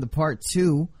QSJRadio.com, the part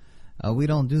 2. We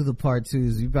don't do the part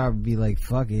 2s. We probably be like,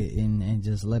 fuck it, and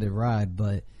just let it ride.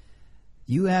 But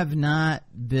you have not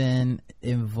been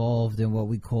involved in what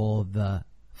we call the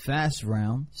fast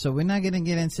round. So we're not going to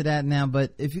get into that now.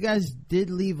 But if you guys did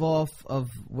leave off of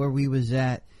where we was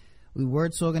at, we were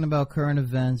talking about current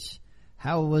events,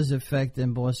 how it was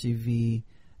affecting Bossy V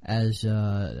as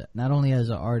not only as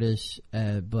an artist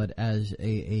but as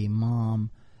a mom,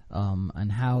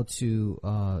 and how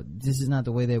to this is not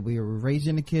the way that we were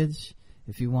raising the kids.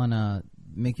 If you want to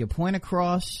make your point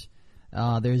across,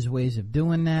 there's ways of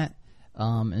doing that,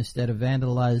 instead of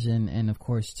vandalizing and of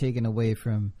course taking away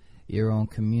from your own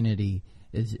community.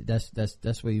 That's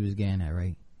what he was getting at,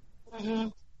 right? Mm-hmm.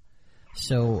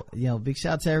 So, big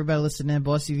shout out to everybody listening,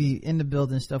 Bossy V in the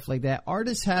building, stuff like that.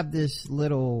 Artists have this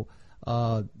little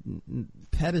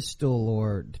pedestal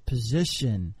or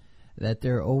position that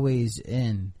they're always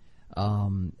in,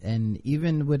 and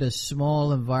even with a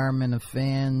small environment of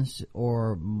fans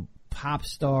or pop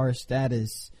star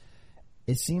status,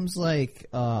 it seems like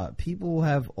people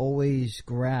have always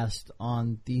grasped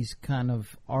on these kind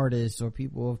of artists or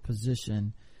people of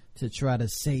position to try to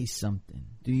say something.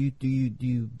 Do you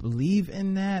believe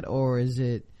in that, or is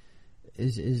it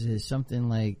something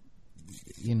like,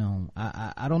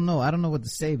 I don't know. I don't know what to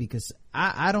say, because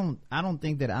I don't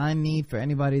think that I need for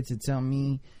anybody to tell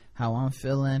me how I'm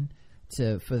feeling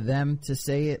for them to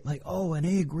say it like, oh, and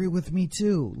they agree with me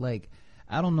too. Like,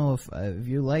 I don't know if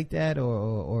you're like that,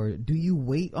 or do you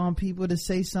wait on people to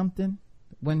say something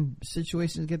when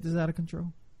situations get this out of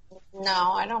control?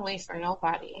 No, I don't wait for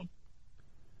nobody.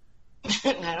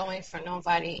 I don't wait for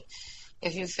nobody.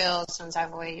 If you feel some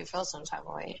type of way, you feel some type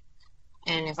of way.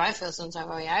 And if I feel some type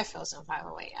of way, I feel some type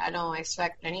of way. I don't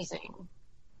expect anything,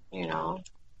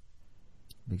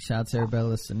 Big shout out to everybody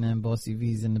listening. Bossy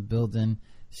V's in the building.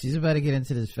 She's about to get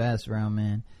into this fast round,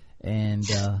 man. And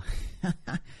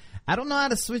I don't know how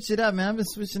to switch it up, man. I've been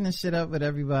switching this shit up with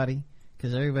everybody,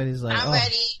 because everybody's like, I'm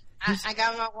ready. I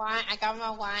got my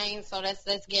wine. So let's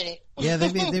get it. Yeah,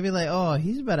 they be like, oh,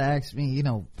 he's about to ask me,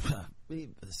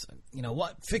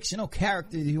 what fictional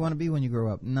character do you want to be when you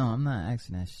grow up? No, I'm not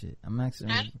asking that shit. I'm asking.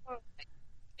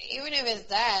 Even if it's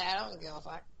that, I don't give a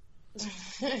fuck.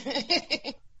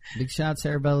 Big shout out to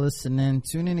everybody listening.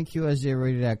 Tune in to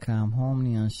QSJRadio.com, home of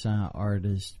the unsigned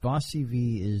artist. Bossy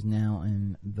V is now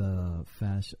in the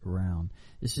fast round.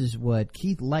 This is what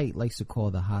Keith Light likes to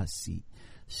call the hot seat.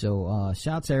 So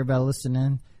shout out to everybody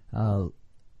listening.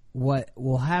 What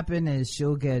will happen is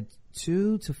she'll get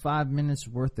 2 to 5 minutes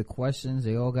worth of questions.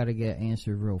 They all got to get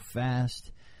answered real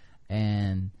fast,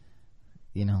 and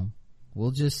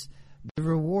we'll just, the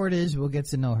reward is we'll get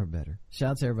to know her better.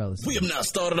 Shout out to everybody listening. We have now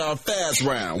started our fast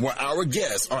round, where our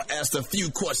guests are asked a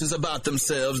few questions about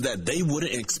themselves that they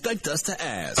wouldn't expect us to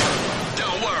ask.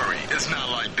 Don't worry, it's not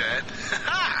like that.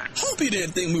 Hope you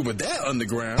didn't think we were that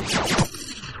underground.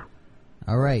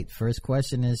 All right, first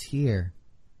question is here.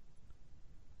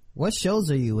 What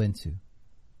shows are you into?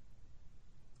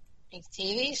 Like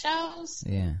TV shows?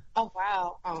 Yeah. Oh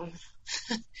wow.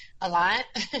 A lot.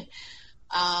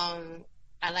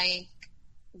 I like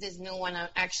this new one I'm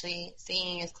actually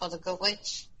seeing. It's called The Good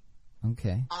Witch.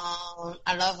 Okay.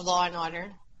 I love Law and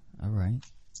Order. All right.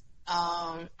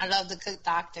 I love The Good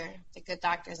Doctor. The Good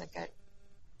Doctor is a good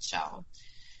show.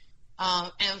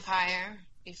 Empire,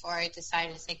 before I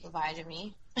decided to say goodbye to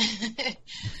me.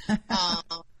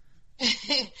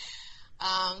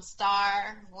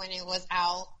 Star, when it was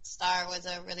out, Star was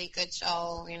a really good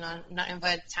show, you know, nothing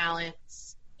but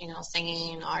talents, you know,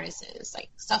 singing artists, like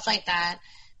stuff like that.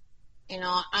 You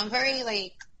know, I'm very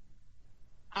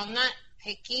I'm not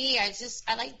picky. I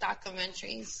like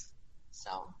documentaries.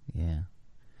 So. Yeah.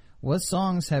 What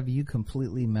songs have you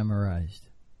completely memorized?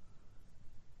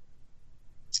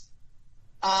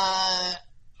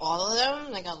 All of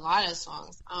them, like a lot of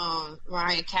songs.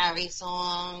 Mariah Carey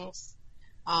songs.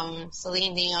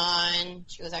 Celine Dion,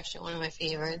 she was actually one of my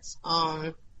favorites.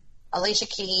 Alicia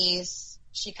Keys,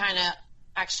 she kind of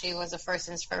actually was the first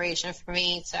inspiration for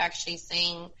me to actually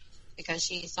sing, because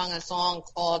she sung a song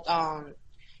called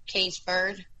Caged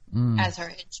Bird as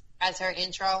her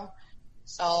intro.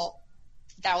 So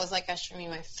that was like actually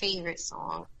my favorite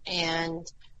song,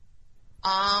 and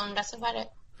that's about it.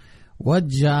 What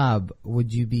job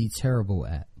would you be terrible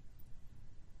at?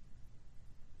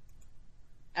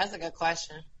 That's a good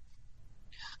question.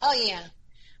 Oh yeah,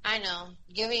 I know.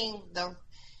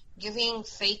 Giving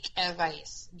fake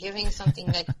advice, giving something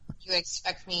that you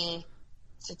expect me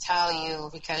to tell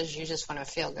you because you just want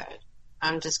to feel good.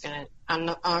 I'm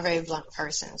a very blunt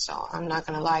person, so I'm not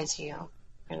gonna lie to you.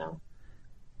 You know.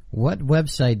 What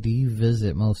website do you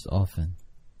visit most often?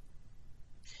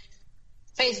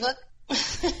 Facebook.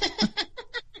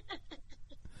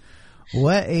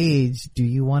 What age do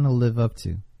you want to live up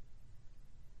to?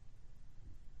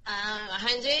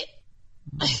 100.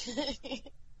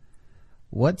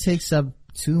 What takes up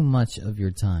too much of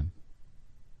your time?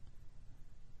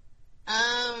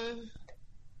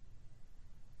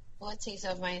 What takes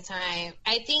up my time?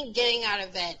 I think getting out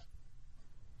of bed.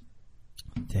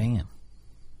 Damn.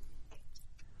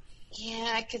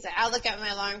 Yeah, because I'll look at my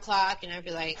alarm clock and I'll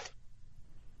be like,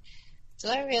 do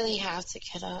I really have to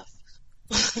get up?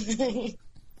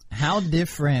 How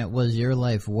different was your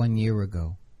life 1 year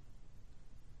ago?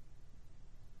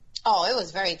 Oh, it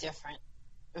was very different.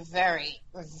 Very,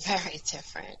 very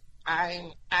different.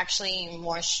 I'm actually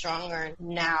more stronger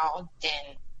now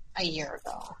than a year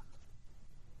ago.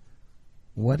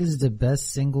 What is the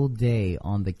best single day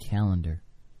on the calendar?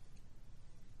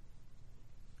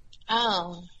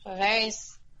 Oh,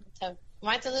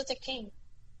 Martin Luther King.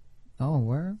 Oh,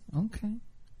 where? Okay.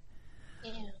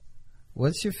 Yeah.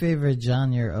 What's your favorite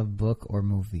genre of book or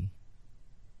movie?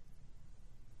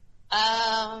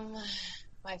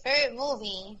 My favorite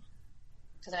movie,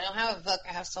 because I don't have a book,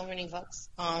 I have so many books.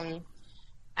 My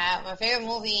favorite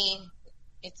movie,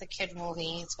 it's a kid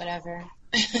movie, it's whatever.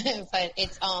 But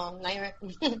it's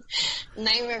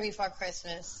Nightmare Before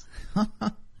Christmas.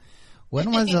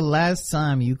 When was the last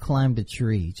time you climbed a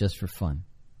tree just for fun?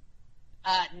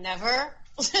 Never.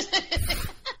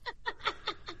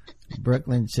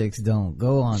 Brooklyn chicks don't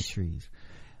go on trees.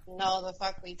 No, the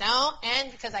fuck we don't.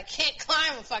 And because I can't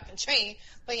climb a fucking tree.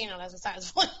 But, you know, that's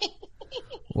besides the point.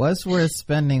 What's worth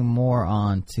spending more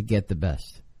on to get the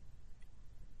best?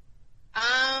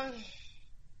 I'd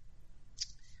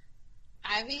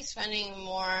be spending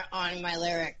more on my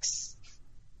lyrics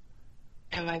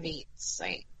and my beats.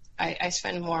 Like, I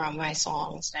spend more on my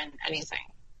songs than anything.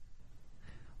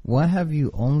 What have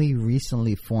you only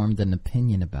recently formed an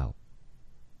opinion about?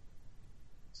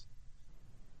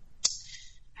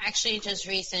 Actually, just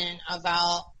recent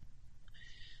about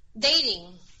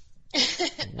dating.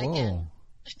 Whoa.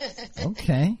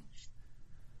 Okay.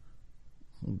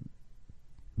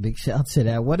 Big shout to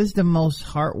that. What is the most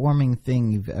heartwarming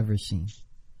thing you've ever seen?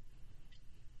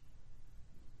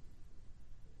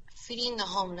 Feeding the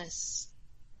homeless.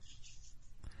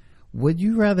 Would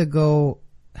you rather go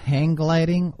hang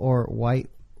gliding or white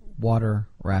water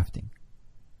rafting?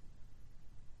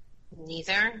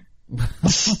 Neither.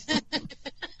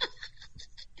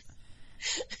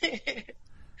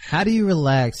 How do you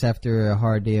relax after a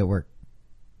hard day at work?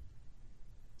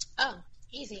 Oh,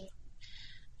 easy.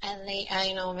 When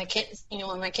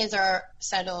my kids are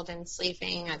settled and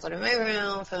sleeping, I go to my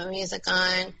room, put my music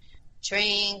on,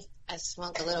 drink, I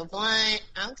smoke a little blunt.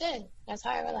 I'm good. That's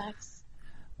how I relax.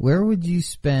 Where would you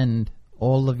spend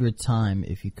all of your time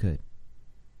if you could?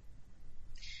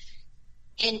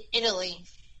 In Italy.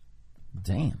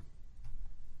 Damn.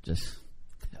 Just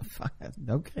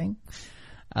Okay.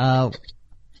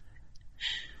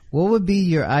 What would be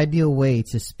your ideal way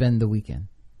to spend the weekend?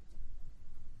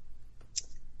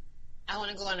 I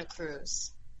want to go on a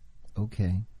cruise.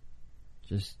 Okay.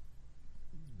 Just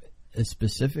a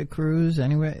specific cruise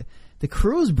anyway? The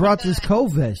cruise brought this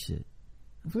COVID shit.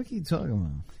 What are you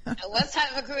talking about? What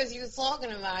type of cruise you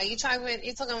talking about? You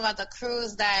talking about the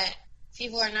cruise that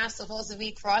people are not supposed to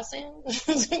be crossing?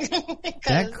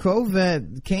 That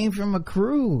COVID came from a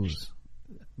cruise.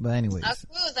 But anyways. A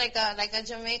cruise, like a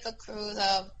Jamaica cruise,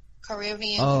 a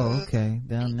Caribbean cruise. Oh, okay.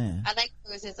 Down there. I like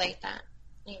cruises like that.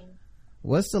 Yeah.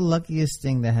 What's the luckiest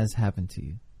thing that has happened to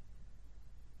you?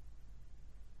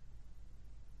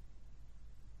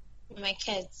 My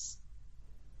kids.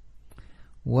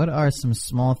 What are some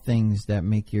small things that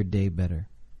make your day better?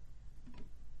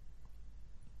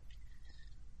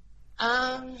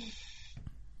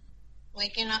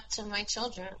 Waking up to my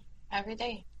children every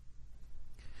day.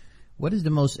 What is the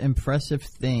most impressive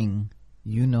thing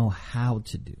you know how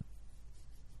to do?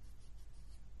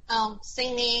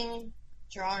 Singing,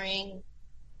 drawing,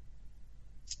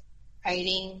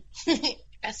 writing.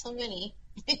 Got so many.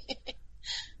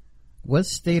 What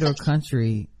state or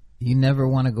country you never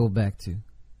want to go back to?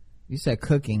 You said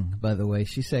cooking, by the way.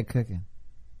 She said cooking.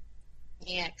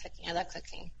 Yeah, cooking. I love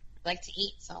cooking. I like to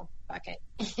eat, so fuck it.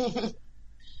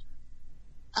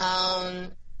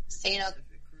 State of,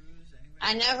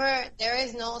 there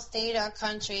is no state or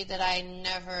country that I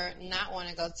never not want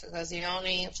to go to, because the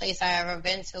only place I ever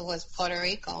been to was Puerto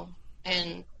Rico.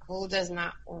 And who does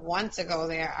not want to go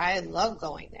there? I love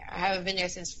going there. I haven't been there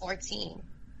since 14.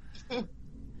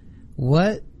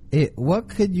 What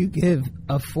could you give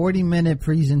a 40-minute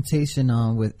presentation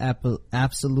on with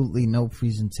absolutely no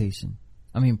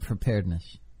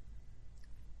preparedness?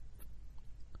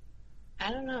 I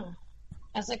don't know.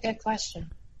 That's a good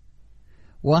question.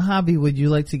 What hobby would you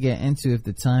like to get into if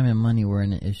the time and money were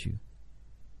an issue?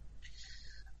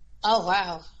 Oh,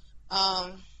 wow.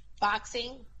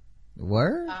 Boxing.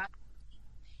 Word?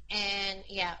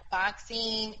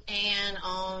 Boxing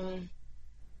and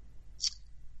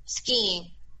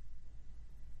skiing.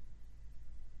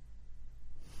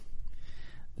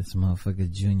 This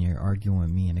motherfucker Junior arguing with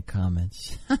me in the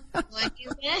comments. What he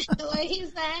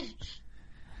said?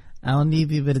 I don't need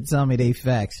people to tell me they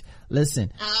facts.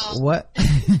 Listen, what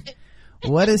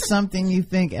is something you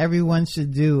think everyone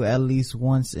should do at least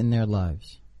once in their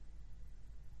lives?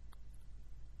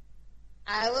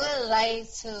 I would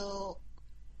like to,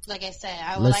 like I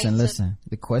said, Listen.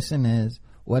 The question is,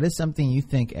 what is something you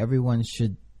think everyone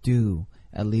should do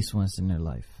at least once in their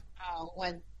life?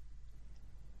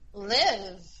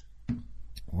 Live.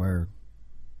 Word.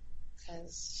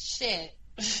 Cause shit,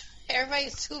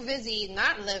 everybody's too busy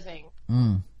not living.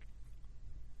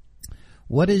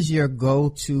 What is your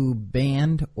go-to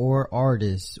band or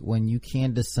artist when you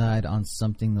can't decide on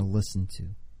something to listen to?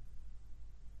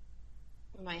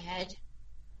 My head.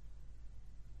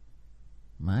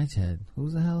 My head?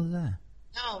 Who the hell is that?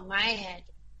 No, my head.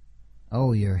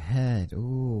 Oh, your head.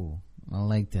 Ooh, I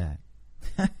like that.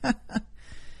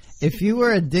 If you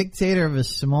were a dictator of a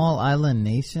small island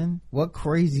nation, what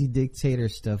crazy dictator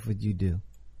stuff would you do?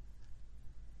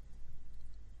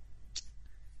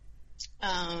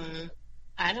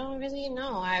 I don't really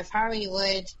know. I probably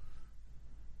would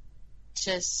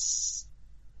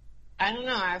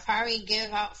I'd probably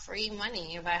give out free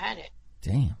money if I had it.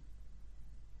 Damn.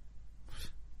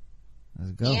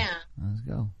 Let's go. Yeah. Let's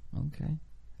go. Okay.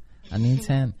 I need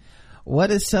 10. What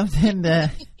is something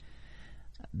that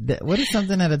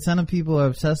a ton of people are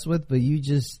obsessed with, but you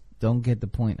just don't get the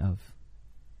point of?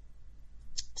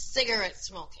 Cigarette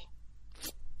smoking.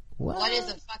 What is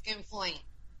the fucking point?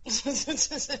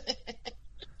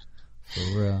 For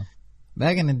real.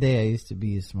 Back in the day, I used to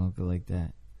be a smoker like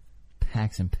that.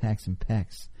 Packs and packs and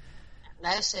packs.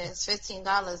 That shit is $15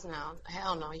 now.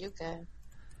 Hell no, you good.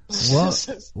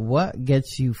 What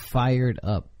gets you fired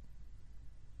up?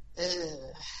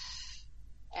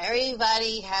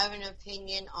 Everybody have an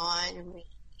opinion on me.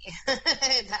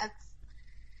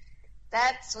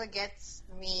 That's what gets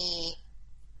me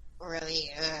really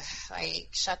like,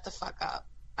 shut the fuck up.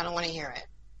 I don't want to hear it.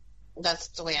 That's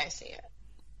the way I see it.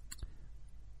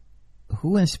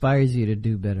 Who inspires you to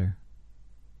do better?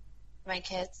 My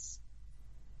kids.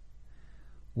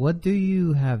 What do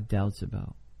you have doubts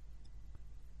about?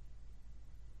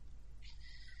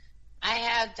 I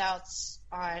have doubts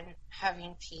on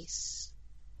having peace.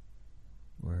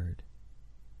 Word.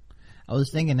 I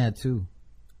was thinking that too.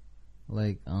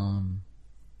 Like,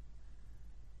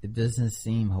 it doesn't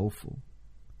seem hopeful.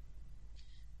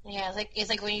 Yeah, it's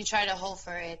like when you try to hope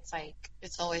for it, it's like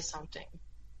it's always something.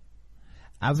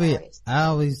 I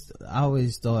always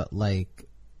thought like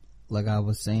I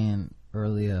was saying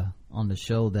earlier on the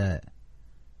show that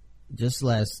just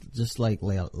like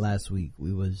last week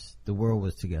the world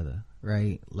was together,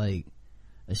 right? Like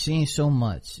seeing so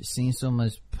much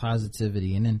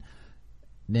positivity, and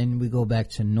then we go back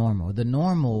to normal. The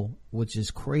normal, which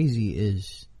is crazy,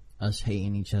 is us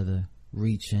hating each other,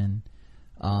 reaching,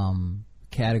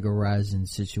 categorizing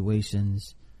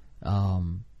situations,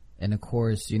 and of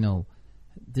course, you know,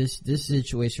 this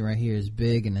situation right here is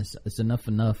big, and it's enough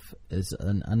is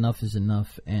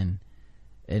enough, and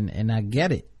I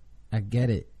get it,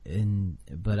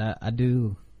 but I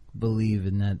do believe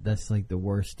in that. That's like the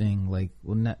worst thing. Like,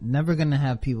 we're never gonna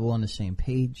have people on the same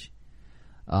page,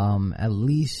 at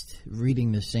least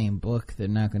reading the same book. They're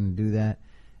not gonna do that,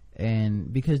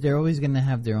 and because they're always gonna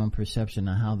have their own perception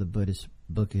of how the Buddhist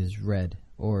book is read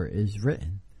or is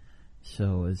written.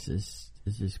 So it's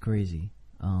just crazy.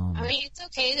 I mean, it's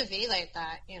okay to be like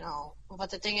that, you know, but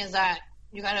the thing is that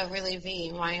you gotta really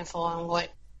be mindful on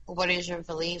what is your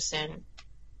beliefs and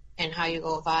how you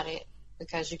go about it,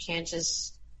 because you can't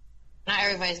just, not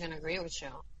everybody's gonna agree with you,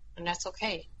 and that's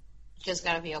okay. You just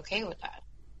gotta be okay with that.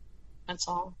 That's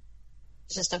all.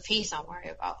 It's just a peace I'm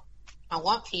worried about. I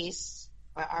want peace,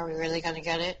 but are we really gonna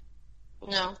get it?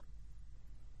 No.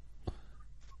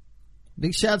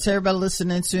 Big shout out to everybody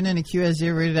listening. Tune in to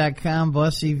QSJRadio.com,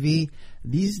 Bossy V.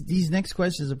 These next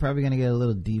questions are probably going to get a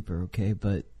little deeper, okay?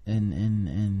 But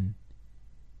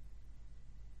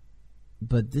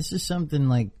but this is something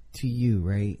like to you,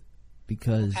 right?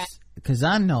 Because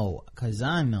I know,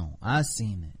 I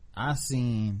seen it. I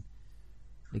seen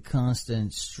the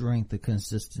constant strength, the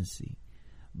consistency.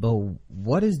 But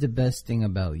what is the best thing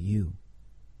about you?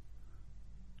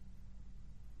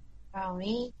 About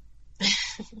me?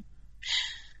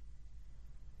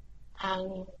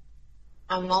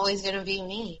 I'm always gonna be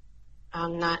me. I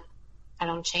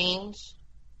don't change.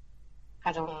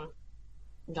 The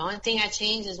only thing I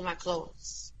change is my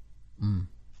clothes. My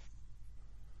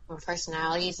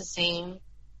personality is the same.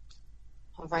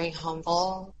 I'm very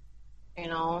humble, you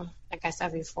know, like I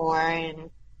said before, and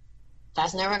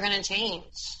that's never gonna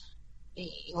change.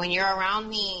 When you're around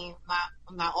me,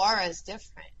 my aura is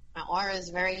different. My aura is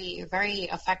very, very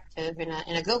effective in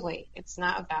a good way. It's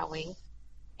not a bad way,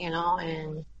 you know,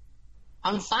 and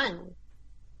I'm fun.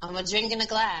 I'm a drink in a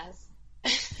glass.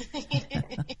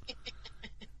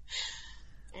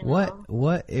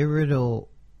 What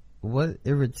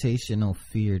irritational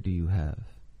fear do you have?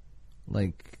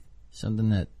 Like something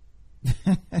that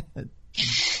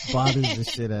bothers the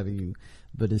shit out of you,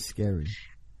 but is scary.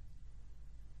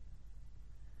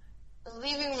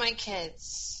 Leaving my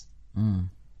kids.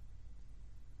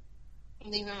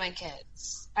 Leaving my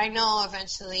kids. I know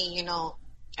eventually, you know,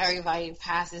 everybody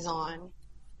passes on.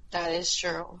 That is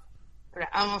true. But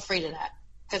I'm afraid of that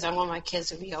because I want my kids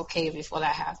to be okay before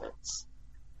that happens.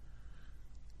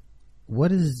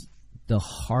 What is the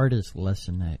hardest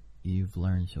lesson that you've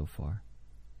learned so far?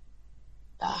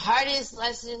 The hardest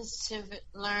lessons to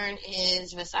learn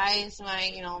is, besides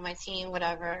my, you know, my team,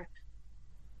 whatever,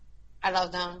 I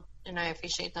love them and I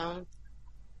appreciate them.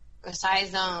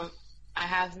 Besides them, I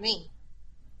have me.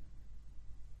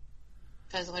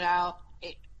 Because without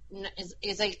it,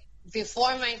 it's like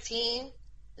before my team,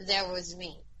 there was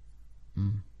me.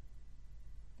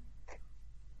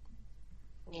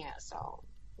 Yeah, so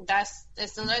that's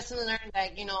the lesson to learn,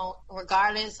 that, you know,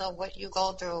 regardless of what you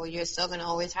go through, you're still gonna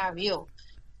always have you.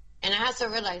 And I have to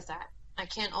realize that. I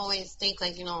can't always think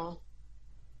like, you know,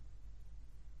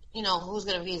 who's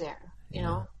gonna be there, you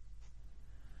know?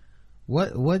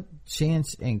 What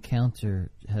chance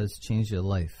encounter has changed your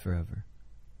life forever?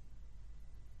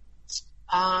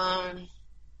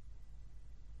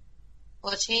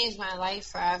 What changed my life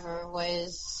forever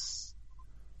was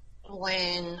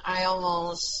when I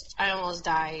almost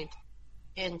died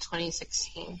in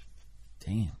 2016.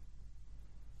 Damn.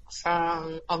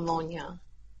 From pneumonia.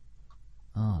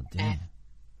 Oh, damn. And,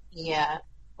 yeah.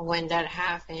 When that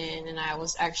happened and I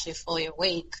was actually fully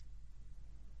awake,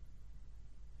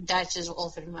 that just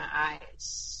opened my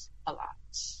eyes a lot.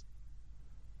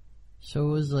 So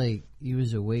it was like you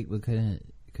was awake but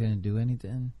couldn't do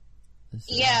anything?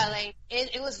 Yeah, like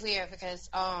it was weird because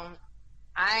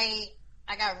I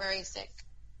got very sick.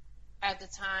 At the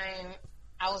time,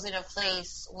 I was in a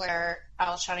place where I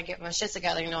was trying to get my shit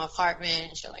together, you know, apartment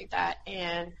and shit like that.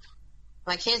 And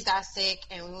my kids got sick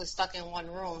and we were stuck in one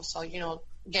room. So, you know,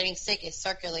 getting sick, it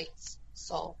circulates.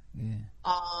 So,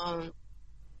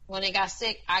 when they got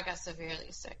sick, I got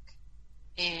severely sick.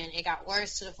 And it got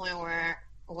worse to the point where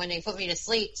when they put me to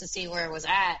sleep to see where it was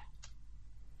at,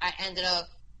 I ended up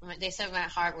they said my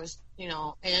heart was,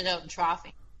 ended up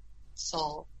dropping.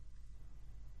 So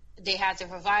they had to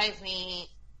revive me,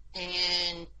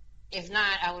 and if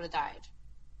not, I would have died.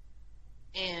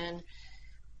 And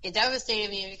it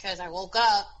devastated me because I woke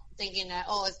up thinking that,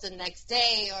 it's the next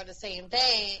day or the same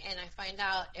day, and I find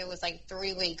out it was like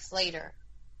 3 weeks later.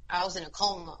 I was in a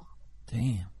coma.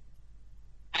 Damn.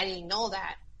 I didn't know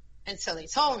that until they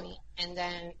told me, and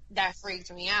then that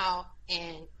freaked me out,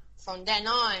 and from then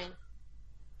on,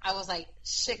 I was like,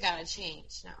 shit gotta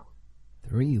change now.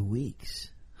 3 weeks.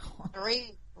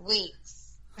 3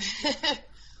 weeks.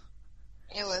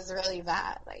 It was really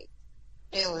bad. Like,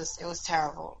 it was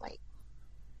terrible. Like,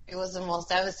 it was the most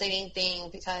devastating thing,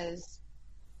 because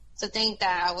to think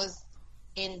that I was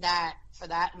in that for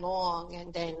that long,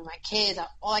 and then my kids,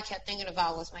 all I kept thinking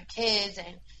about was my kids,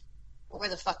 and where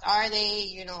the fuck are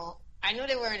they? I knew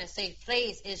they were in a safe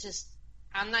place. It's just,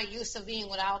 I'm not used to being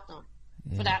without them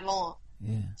for that long.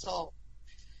 Yeah. So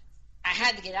I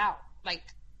had to get out. Like,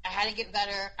 I had to get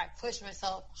better. I pushed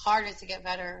myself harder to get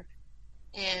better.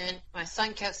 And my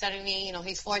son kept sending me,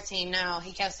 he's 14 now.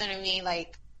 He kept sending me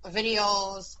like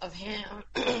videos of him,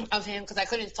 because I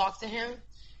couldn't talk to him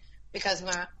because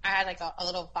I had like a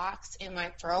little box in my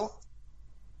throat,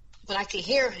 but I could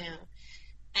hear him.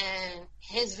 And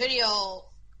his video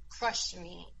crushed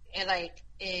me.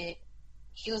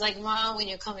 He was like, Mom, when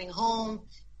you're coming home,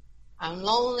 I'm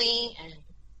lonely,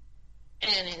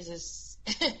 and it just,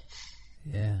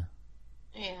 yeah.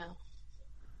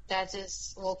 That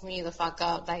just woke me the fuck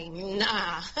up. Like,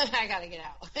 nah, I gotta get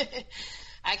out.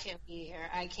 I can't be here.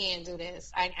 I can't do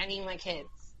this. I need my kids.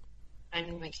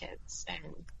 And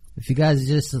if you guys are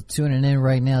just tuning in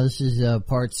right now, this is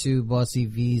part 2, Bossy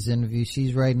V's interview.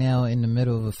 She's right now in the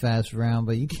middle of a fast round,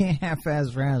 but you can't have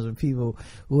fast rounds with people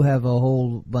who have a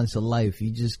whole bunch of life.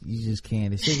 You just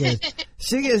can't.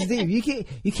 Shit gets deep.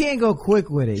 You can't go quick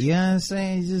with it. You know what I'm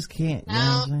saying? You just can't. You know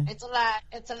what I'm saying?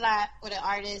 It's a lot with an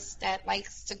artist that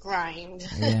likes to grind.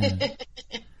 Yeah.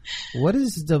 What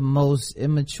is the most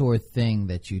immature thing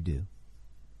that you do?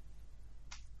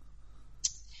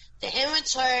 The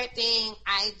immature thing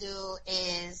I do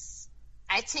is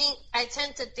I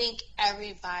tend to think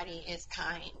everybody is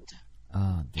kind.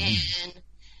 Oh, damn. And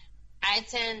I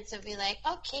tend to be like,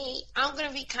 okay, I'm going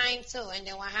to be kind too. And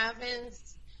then what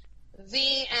happens?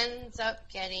 V ends up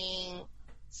getting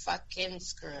fucking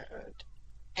screwed.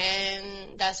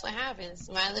 And that's what happens.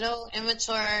 My little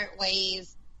immature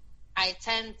ways, I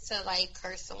tend to like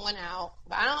curse someone out.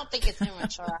 But I don't think it's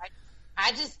immature.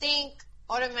 I just think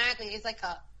automatically it's like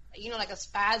a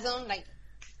spasm, like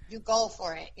you go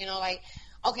for it, like,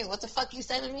 okay, what the fuck you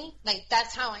said to me? Like,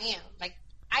 that's how I am. Like,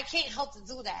 I can't help to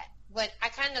do that, but I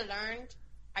kind of learned.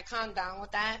 I calmed down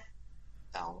with that,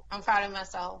 so I'm proud of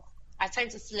myself. I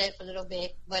tend to slip a little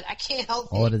bit, but I can't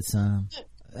help all it. the time.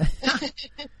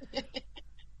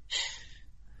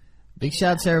 Big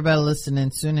shout out to everybody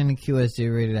listening. Tune in to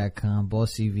QSJRadio.com,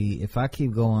 Bossy V. If I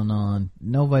keep going on,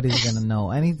 nobody's gonna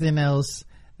know anything else.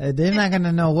 They're not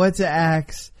gonna know what to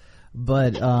ask.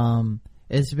 But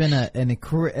it's been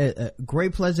a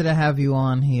great pleasure to have you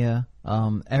on here.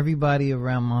 Everybody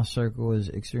around my circle is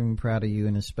extremely proud of you,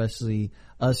 and especially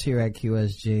us here at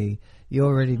QSJ. You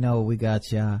already know we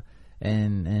got y'all,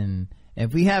 and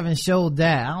if we haven't showed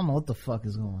that, I don't know what the fuck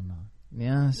is going on. You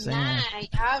know what I'm saying? Nah,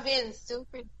 y'all been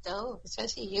super dope,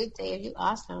 especially you, Dave. You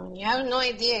awesome. You have no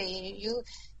idea. You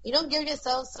don't give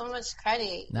yourself so much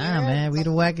credit. Nah, man, we the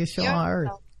wackest show on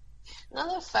earth.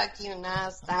 No, the fuck you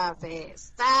not. Stop it.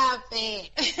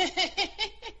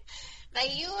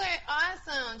 Like, you were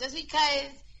awesome. Just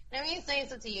because, let me say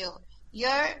something to you.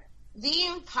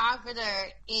 Being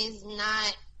popular is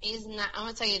not, I'm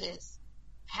gonna tell you this.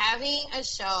 Having a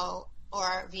show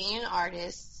or being an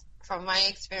artist, from my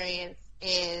experience,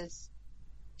 is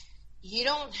you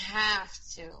don't have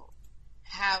to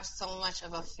have so much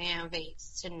of a fan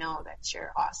base to know that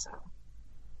you're awesome.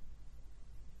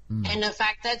 And the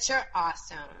fact that you're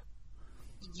awesome,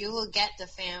 you will get the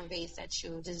fan base that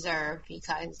you deserve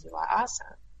because you are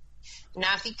awesome.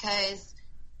 Not because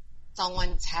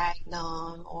someone tagged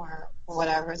them or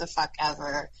whatever the fuck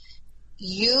ever.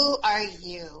 You are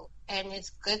you, and it's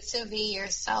good to be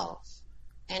yourself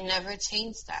and never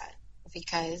change that,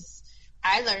 because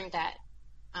I learned that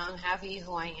I'm happy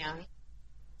who I am.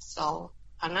 So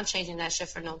I'm not changing that shit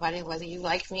for nobody, whether you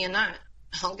like me or not.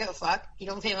 I don't give a fuck. You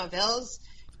don't pay my bills.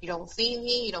 You don't feed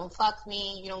me, you don't fuck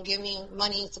me, you don't give me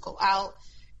money to go out.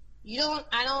 Your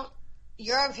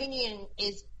opinion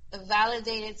is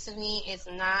validated to me. It's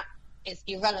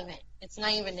irrelevant. It's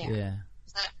not even there. Yeah.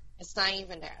 It's not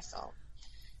even there. So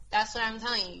that's what I'm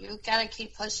telling you. You gotta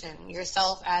keep pushing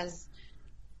yourself as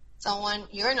someone,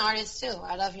 you're an artist too.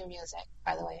 I love your music,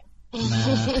 by the way.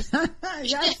 Nah.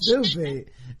 Y'all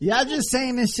stupid. Y'all just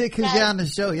saying this shit cause y'all on the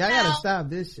show. Y'all gotta stop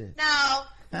this shit.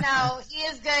 No, he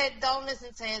is good. Don't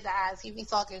listen to his ass. He be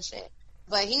talking shit.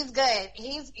 But he's good.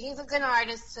 He's a good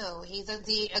artist too. He's a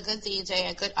good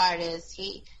DJ, a good artist.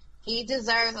 He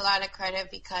deserves a lot of credit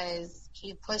because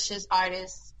he pushes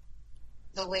artists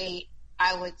the way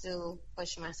I would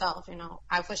push myself. You know,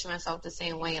 I push myself the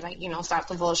same way. Like, you know, stop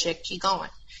the bullshit, keep going.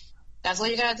 That's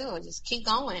what you gotta do. Just keep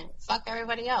going. Fuck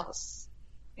everybody else.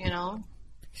 You know.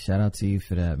 Shout out to you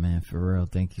for that, man. For real,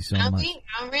 thank you so much.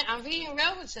 I'm being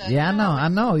real with you. Yeah, I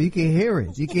know. You can hear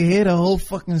it. You can hear the whole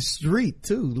fucking street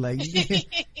too. Like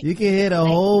you can hear the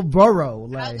whole borough.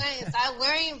 Like, stop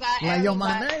worrying about like, yo,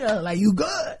 my nigga, like, you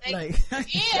good? Like,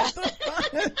 yeah. shut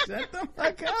the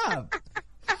fuck up.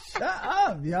 Shut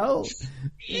up, yo.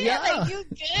 Yeah, like, you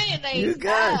good. Like, you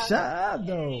good. Shut up,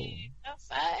 though. The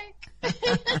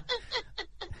fuck?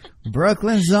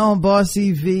 Brooklyn Zone,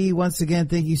 Bossy V, once again,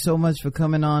 thank you so much for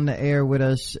coming on the air with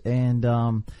us. And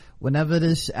whenever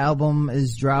this album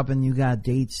is dropping, you got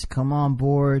dates, come on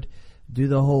board, do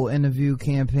the whole interview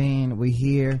campaign. We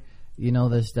here, you know,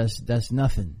 that's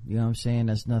nothing. You know what I'm saying?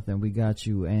 That's nothing. We got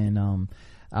you. And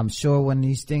I'm sure when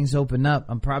these things open up,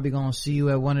 I'm probably gonna see you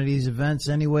at one of these events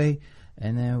anyway.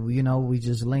 And then, you know, we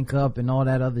just link up and all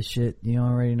that other shit. You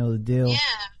already know the deal. Yeah,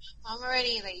 I'm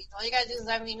already, like, all you gotta do is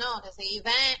let me know. There's an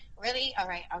event. Really? All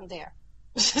right, I'm there.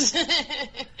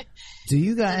 Do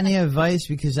you got any advice?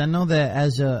 Because I know that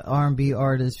as a R&B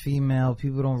artist, female,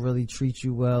 people don't really treat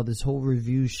you well. This whole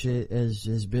review shit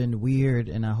has been weird,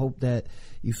 and I hope that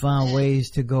you find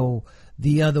ways to go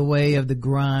the other way of the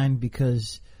grind,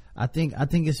 because I think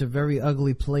it's a very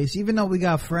ugly place. Even though we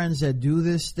got friends that do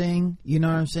this thing, you know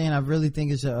what I'm saying? I really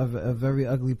think it's a very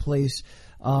ugly place.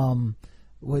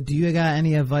 What do you got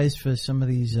any advice for some of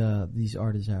these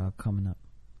artists that are coming up?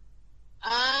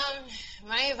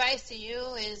 My advice to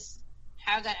you is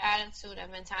have that attitude,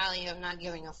 that mentality of not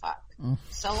giving a fuck.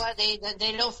 So what? They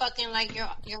don't fucking like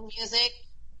your music.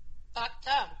 Fuck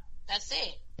them. That's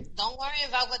it. Don't worry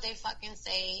about what they fucking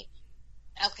say.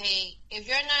 Okay, if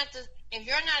you're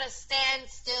not a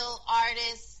standstill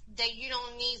artist, then you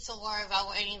don't need to worry about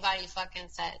what anybody fucking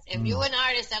says. If you're an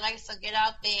artist that likes to get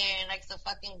out there and likes to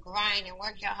fucking grind and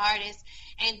work your hardest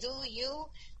and do you,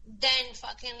 then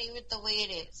fucking leave it the way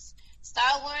it is.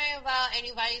 Stop worrying about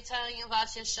anybody telling you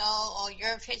about your show, or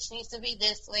your pitch needs to be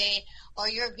this way, or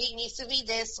your beat needs to be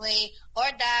this way, or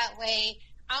that way.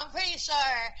 I'm pretty sure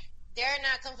they're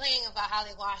not complaining about how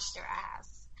they washed their ass.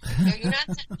 You're not,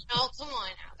 no, come on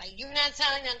now. Like, you're not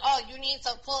telling them, oh, you need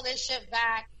to pull this shit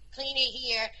back, clean it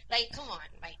here. Like, come on.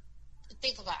 Like,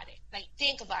 think about it. Like,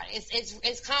 think about it.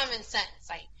 It's common sense.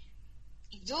 Like,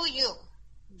 do you.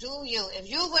 If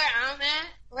you where I'm at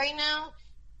right now,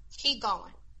 keep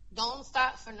going. Don't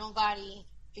stop for nobody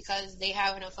because they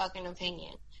having a fucking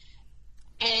opinion.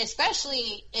 And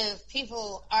especially if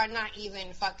people are not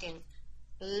even fucking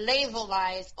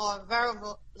labelized or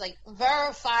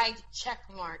verified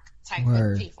checkmark type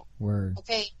of people. Word.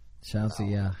 Okay. Shout to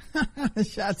y'all.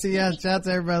 Shout to y'all. Shout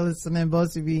to everybody listening.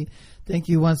 Bossy B, thank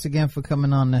you once again for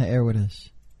coming on the air with us.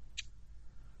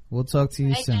 We'll talk to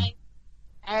you soon. Guys.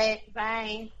 All right.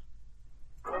 Bye.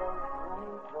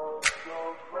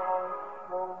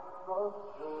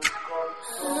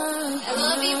 I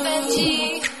love you,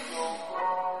 Benji.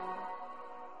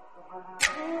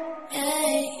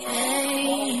 Hey,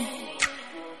 hey.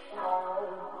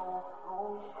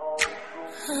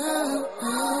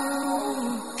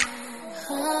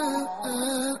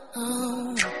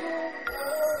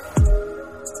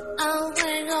 I'll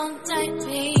wait all night,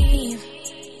 babe.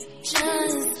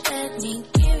 Just let me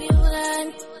give you what I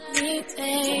need,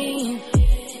 babe.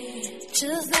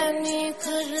 Just let me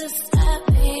put this up,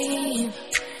 babe.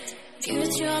 Give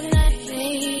it to you all night,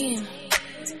 babe.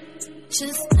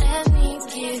 Just let me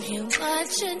give you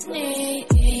what you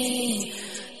need.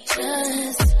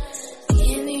 Just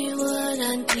give me what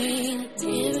I need.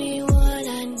 Give me what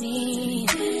I need.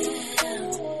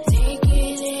 Take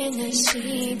it in the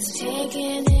sheets. Take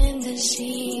it in the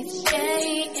sheets. Yeah,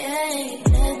 yeah.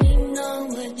 Let me know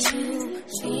what you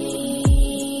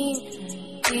need.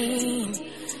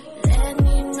 Let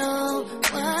me know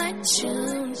what you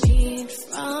need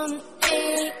from me.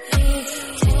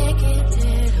 Take it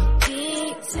little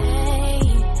easy.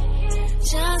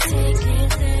 Just take it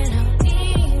little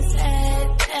easy,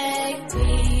 baby.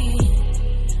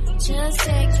 Just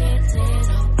take it little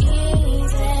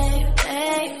easy,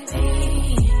 baby.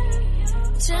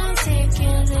 Just take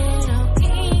it little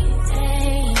easy,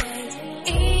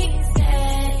 easy.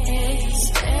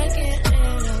 Just take it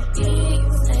little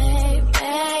easy,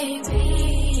 baby.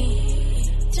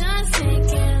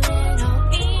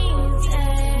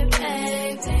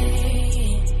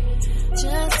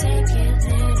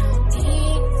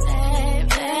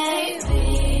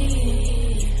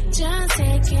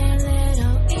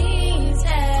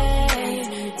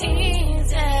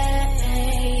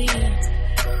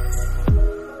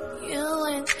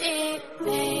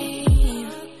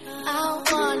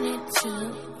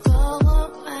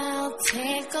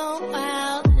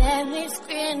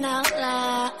 thinking out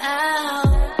loud.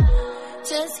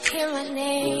 Just hear my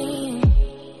name.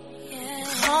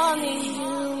 Calling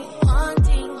you,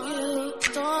 wanting you,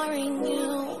 adoring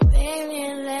you.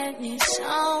 Baby, let me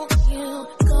show you.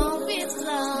 Go be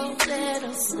slow,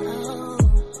 little slow.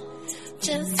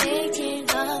 Just take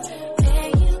it up. There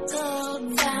you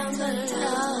go, down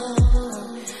below.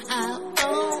 I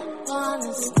don't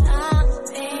wanna stop,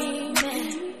 baby.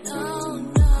 No,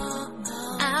 no,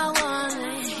 no. I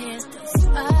wanna hit the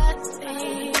spot,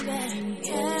 baby.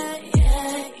 Yeah,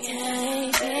 yeah,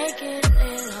 yeah. Take it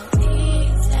little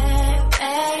easy,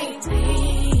 baby.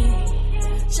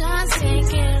 Just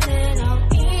take it little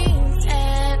easy,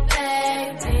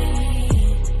 baby.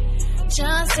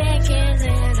 Just take it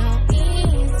little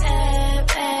easy,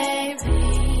 baby.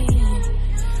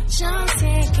 Just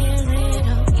take it little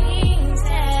easy,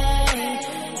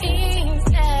 easy. Just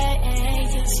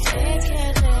take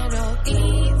it little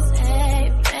easy,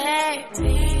 baby.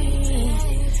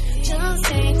 Just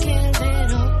take it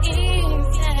little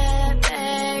easy, baby.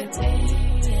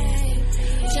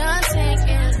 Just take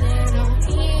it little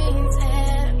easy,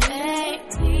 baby.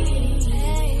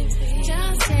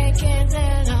 Just take it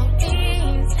little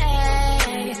easy,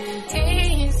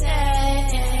 easy.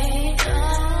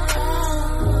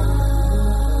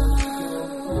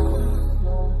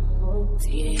 Do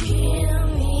you hear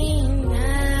me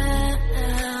now?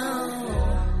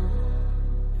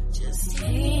 Just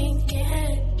take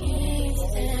it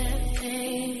easy,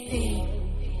 baby.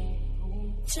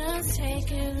 Just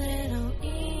take it little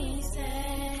easy.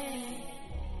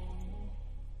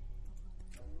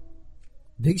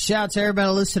 Big shout out to everybody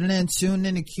listening in. Tune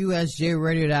in to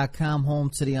QSJRadio.com,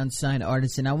 home to the unsigned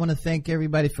artists. And I want to thank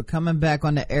everybody for coming back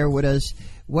on the air with us,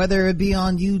 whether it be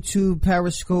on YouTube,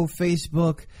 Periscope,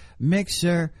 Facebook,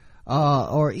 Mixer,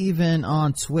 or even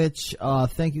on Twitch.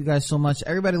 Thank you guys so much.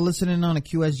 Everybody listening on the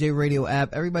QSJ Radio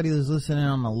app, everybody that's listening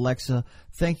on Alexa,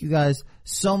 thank you guys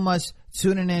so much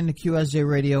tuning in to QSJ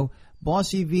Radio.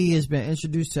 Bossy V has been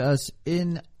introduced to us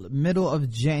in the middle of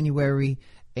January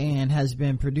and has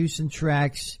been producing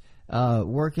tracks,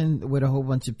 working with a whole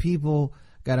bunch of people,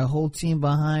 got a whole team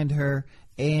behind her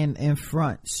and in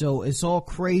front. So it's all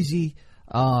crazy.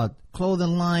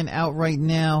 Clothing line out right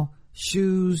now,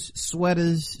 shoes,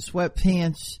 sweaters,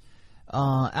 sweatpants,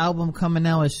 album coming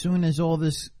out as soon as all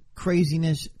this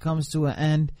craziness comes to an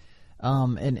end.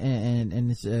 And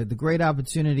it's the great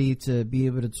opportunity to be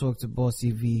able to talk to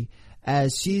Bossy V,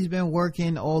 as she's been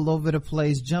working all over the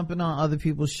place, jumping on other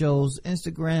people's shows,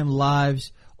 Instagram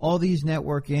lives, all these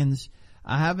networkings.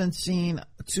 I haven't seen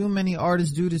too many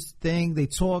artists do this thing. They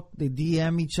talk, they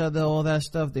DM each other, all that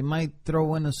stuff. They might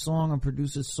throw in a song and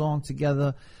produce a song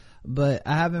together, but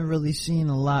I haven't really seen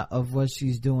a lot of what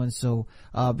she's doing. So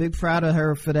big proud of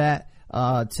her for that,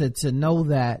 to know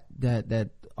that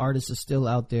artists are still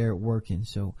out there working.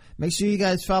 So make sure you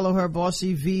guys follow her,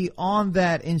 Bossy V, on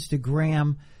that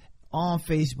Instagram, on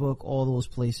Facebook, all those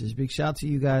places. Big shout out to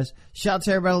you guys. Shout out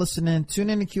to everybody listening. Tune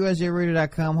in to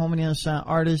QSJRadio.com, home of the unsigned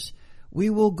artists. We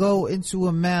will go into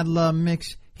a Mad Love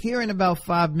mix here in about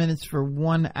 5 minutes for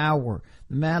 1 hour.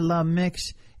 The Mad Love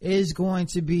mix is going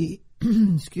to be,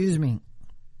 excuse me,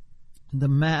 the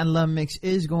Mad Love mix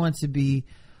is going to be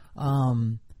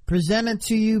presented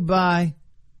to you by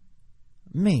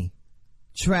me,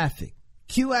 Traffic,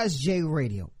 QSJ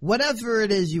Radio, whatever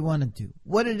it is you want to do.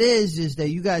 What it is that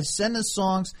you guys send us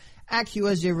songs at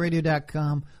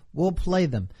QSJRadio.com. We'll play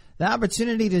them. The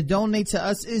opportunity to donate to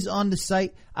us is on the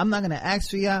site. I'm not going to ask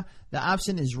for y'all. The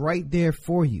option is right there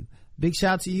for you. Big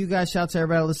shout out to you guys. Shout out to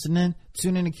everybody listening.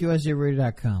 Tune in to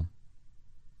QSJRadio.com.